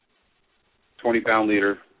 20-pound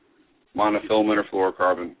leader, monofilament or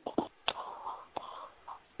fluorocarbon.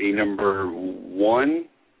 A number 1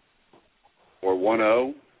 or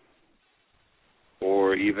 1.0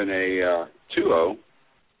 or even a 2.0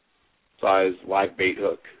 size live bait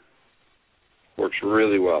hook. Works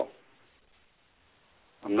really well.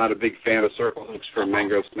 I'm not a big fan of circle hooks for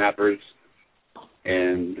mangrove snappers,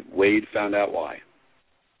 and Wade found out why.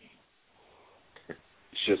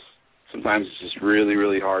 Sometimes it's just really,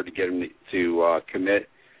 really hard to get him to commit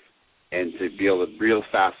and to be able to reel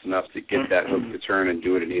fast enough to get that hook to turn and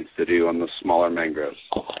do what it needs to do on the smaller mangroves.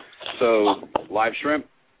 So live shrimp,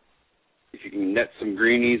 if you can net some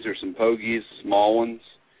greenies or some pogies, small ones,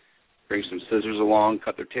 bring some scissors along,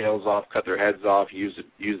 cut their tails off, cut their heads off, use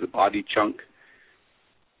the body chunk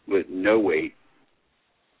with no weight.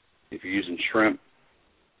 If you're using shrimp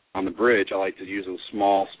on the bridge, I like to use a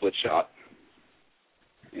small split shot.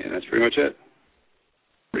 And that's pretty much it.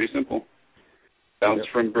 Pretty simple. Bounce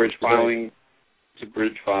from bridge filing to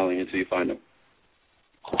bridge filing until you find them.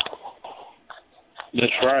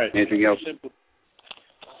 That's right. Anything else?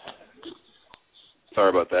 Sorry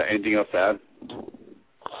about that. Anything else to add?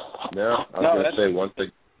 No, I was gonna say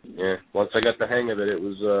once I got the hang of it, it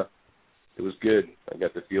was good. I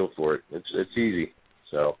got the feel for it. It's easy,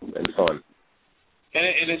 so and fun.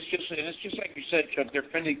 And it's just like you said, Chuck. They're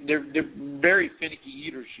very finicky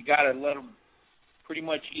eaters. You got to let them pretty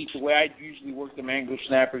much eat the way I usually work the mangrove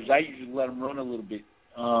snappers. I usually let them run a little bit.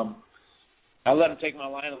 I let them take my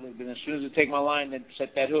line a little bit. And as soon as they take my line, then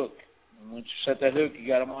set that hook. And once you set that hook, you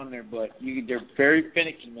got them on there. But they're very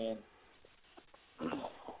finicky, man.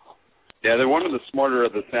 Yeah, they're one of the smarter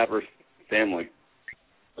of the snapper family.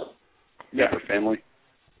 Snapper family?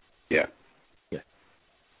 Yeah.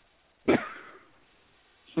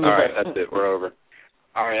 All right, that's it. We're over.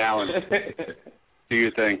 All right, Alan, do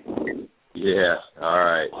your thing. Yeah, all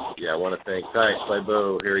right. Yeah, I want to thank Kayaks by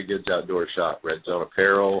Bo, Harry Goods Outdoor Shop, Red Zone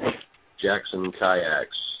Apparel, Jackson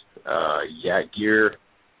Kayaks, Yak Gear.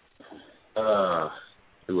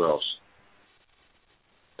 Who else?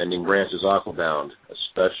 Bending Branches Aquabound,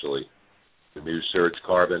 especially. The new Surge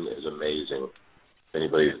Carbon is amazing. If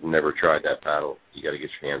anybody's never tried that paddle, you got to get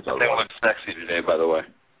your hands on They one. look sexy today, by the way.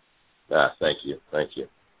 Thank you. I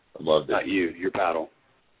loved it. Not you, your paddle.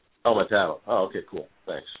 Oh, my paddle. Oh, okay, cool.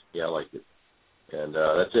 Thanks. Yeah, I liked it. And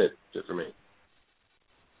that's it. That's it for me.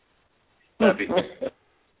 Happy.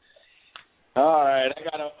 All right, I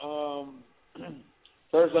got to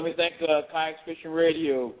first let me thank Kayaks Fishing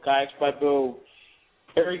Radio, Kayaks by Bill,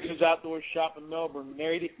 Harry Goods Outdoor Shop in Melbourne,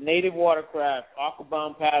 Native Watercraft,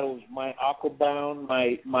 Aquabound Paddles, my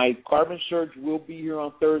Carbon Surge will be here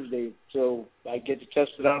on Thursday, so I get to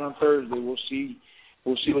test it out on Thursday. We'll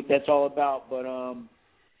see what that's all about. But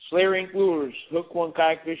Slayer Inc. Lures, Hook One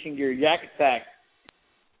Kayak Fishing Gear, Yak Attack,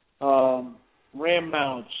 Ram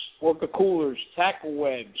Mounts, Orca Coolers, Tackle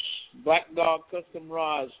Webs, Black Dog Custom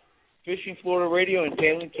Rods, Fishing Florida Radio, and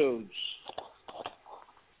Tailing Toads.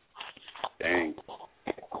 Dang.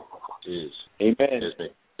 Jeez. Amen. It makes me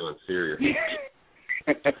feel inferior.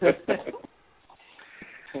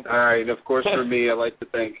 All right, and of course for me, I'd like to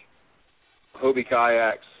thank Hobie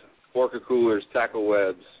Kayaks, Orca Coolers, Tackle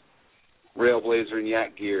Webs, Railblazer and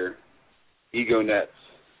Yak Gear, Ego Nets,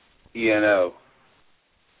 ENO,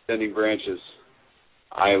 Bending Branches.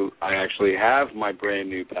 I actually have my brand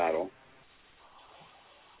new paddle,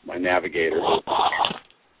 my Navigator.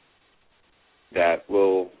 that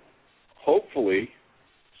will hopefully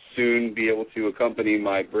soon be able to accompany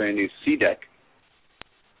my brand new Sea Deck,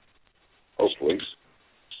 hopefully,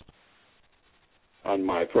 on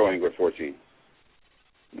my Pro Angler 14,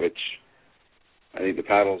 which I think the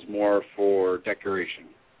paddle is more for decoration.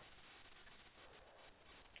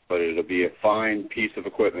 But it'll be a fine piece of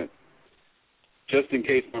equipment, just in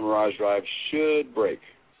case my Mirage Drive should break.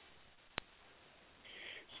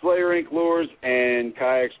 Slayer Inc. Lures and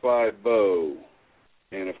Kayaks by Bo.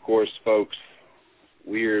 And, of course, folks,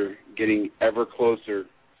 we're getting ever closer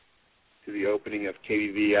to the opening of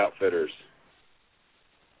KBV Outfitters.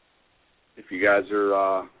 If you guys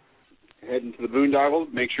are heading to the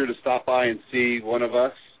boondoggle, make sure to stop by and see one of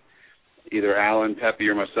us, either Alan, Peppy,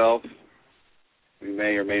 or myself. We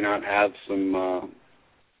may or may not have some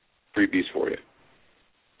freebies for you.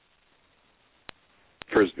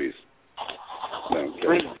 Frisbees. No,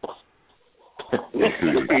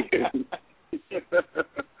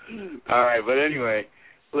 all right, but anyway,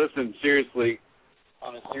 listen, seriously,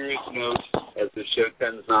 on a serious note, as the show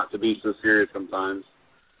tends not to be so serious sometimes,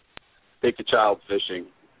 take a child fishing.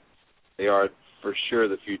 They are for sure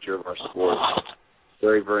the future of our sport.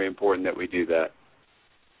 Very, very important that we do that.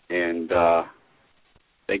 And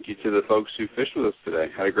thank you to the folks who fished with us today.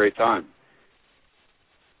 Had a great time.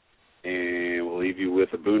 And we'll leave you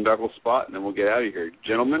with a boondoggle spot, and then we'll get out of here.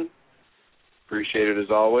 Gentlemen, appreciate it as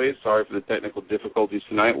always. Sorry for the technical difficulties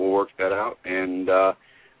tonight. We'll work that out, and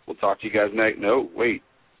we'll talk to you guys next. No, wait.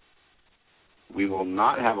 We will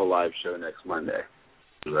not have a live show next Monday.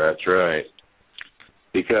 That's right.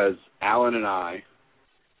 Because Alan and I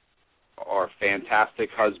are fantastic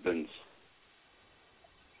husbands,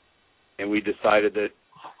 and we decided that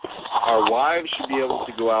our wives should be able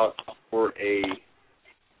to go out for a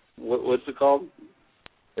what's it called?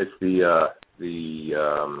 It's the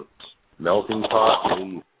melting pot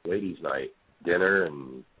ladies' night dinner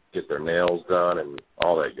and get their nails done and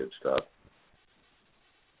all that good stuff.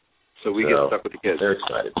 So we get stuck with the kids. They're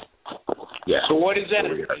excited. Yeah. So what is that?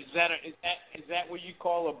 Is that what you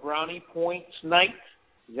call a brownie points night?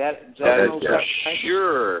 Is that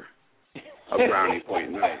sure a brownie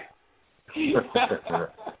point night?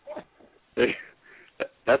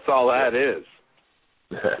 That's all that is.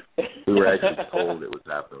 We were actually told it was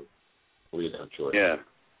happening. We had no choice. Yeah.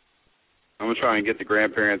 I'm going to try and get the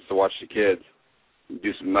grandparents to watch the kids and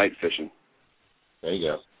do some night fishing. There you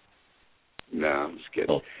go. No, I'm just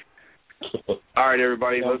kidding. All right,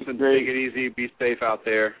 everybody, listen, take it easy. Be safe out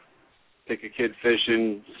there. Take a kid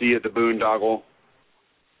fishing. See you at the boondoggle.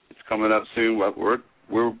 It's coming up soon.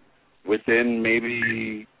 We're within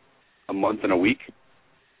maybe a month and a week.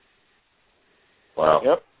 Wow.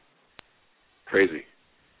 Yep. Crazy.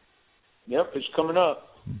 Yep, it's coming up.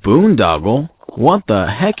 Boondoggle? What the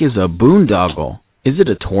heck is a boondoggle? Is it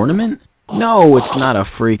a tournament? No, it's not a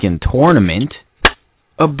freaking tournament.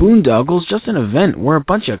 A boondoggle's just an event where a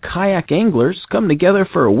bunch of kayak anglers come together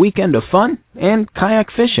for a weekend of fun and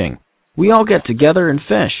kayak fishing. We all get together and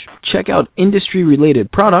fish, check out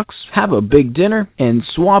industry-related products, have a big dinner, and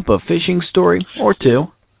swap a fishing story or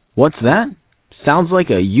two. What's that? Sounds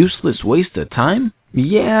like a useless waste of time?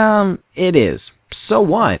 Yeah, it is. So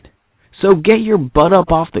what? So get your butt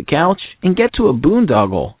up off the couch and get to a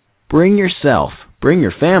boondoggle. Bring yourself. Bring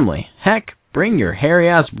your family. Heck, bring your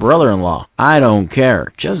hairy-ass brother-in-law. I don't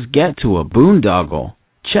care. Just get to a boondoggle.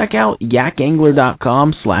 Check out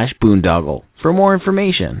yakangler.com/boondoggle for more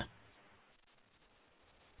information.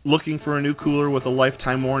 Looking for a new cooler with a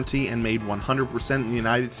lifetime warranty and made 100% in the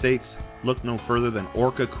United States? Look no further than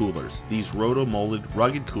Orca Coolers. These roto-molded,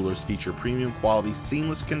 rugged coolers feature premium quality,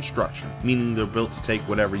 seamless construction, meaning they're built to take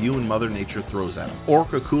whatever you and Mother Nature throws at them.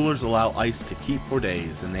 Orca Coolers allow ice to keep for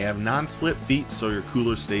days, and they have non-slip feet so your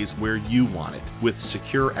cooler stays where you want it. With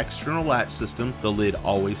secure external latch system, the lid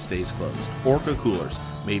always stays closed. Orca Coolers,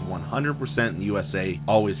 made 100% in the USA,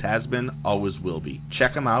 always has been, always will be.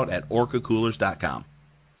 Check them out at orcacoolers.com.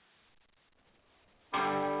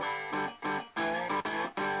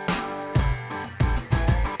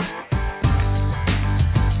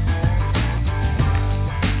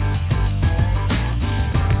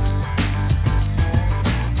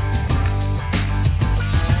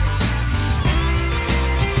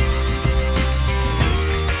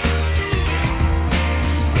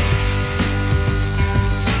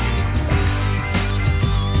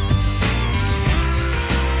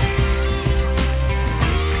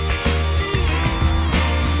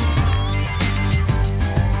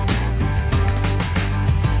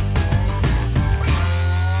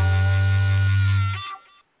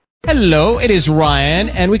 Hello, it is Ryan,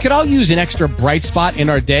 and we could all use an extra bright spot in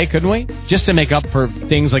our day, couldn't we? Just to make up for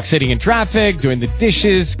things like sitting in traffic, doing the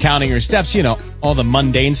dishes, counting your steps, you know, all the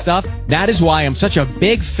mundane stuff. That is why I'm such a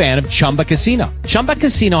big fan of Chumba Casino. Chumba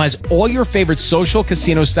Casino has all your favorite social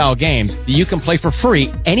casino-style games that you can play for free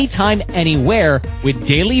anytime, anywhere with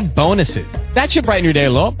daily bonuses. That should brighten your day a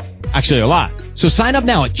little. Actually, a lot. So sign up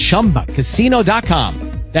now at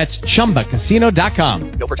ChumbaCasino.com. That's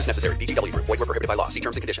ChumbaCasino.com. No purchase necessary. VGW Group. Void where prohibited by law. See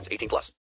terms and conditions. 18+.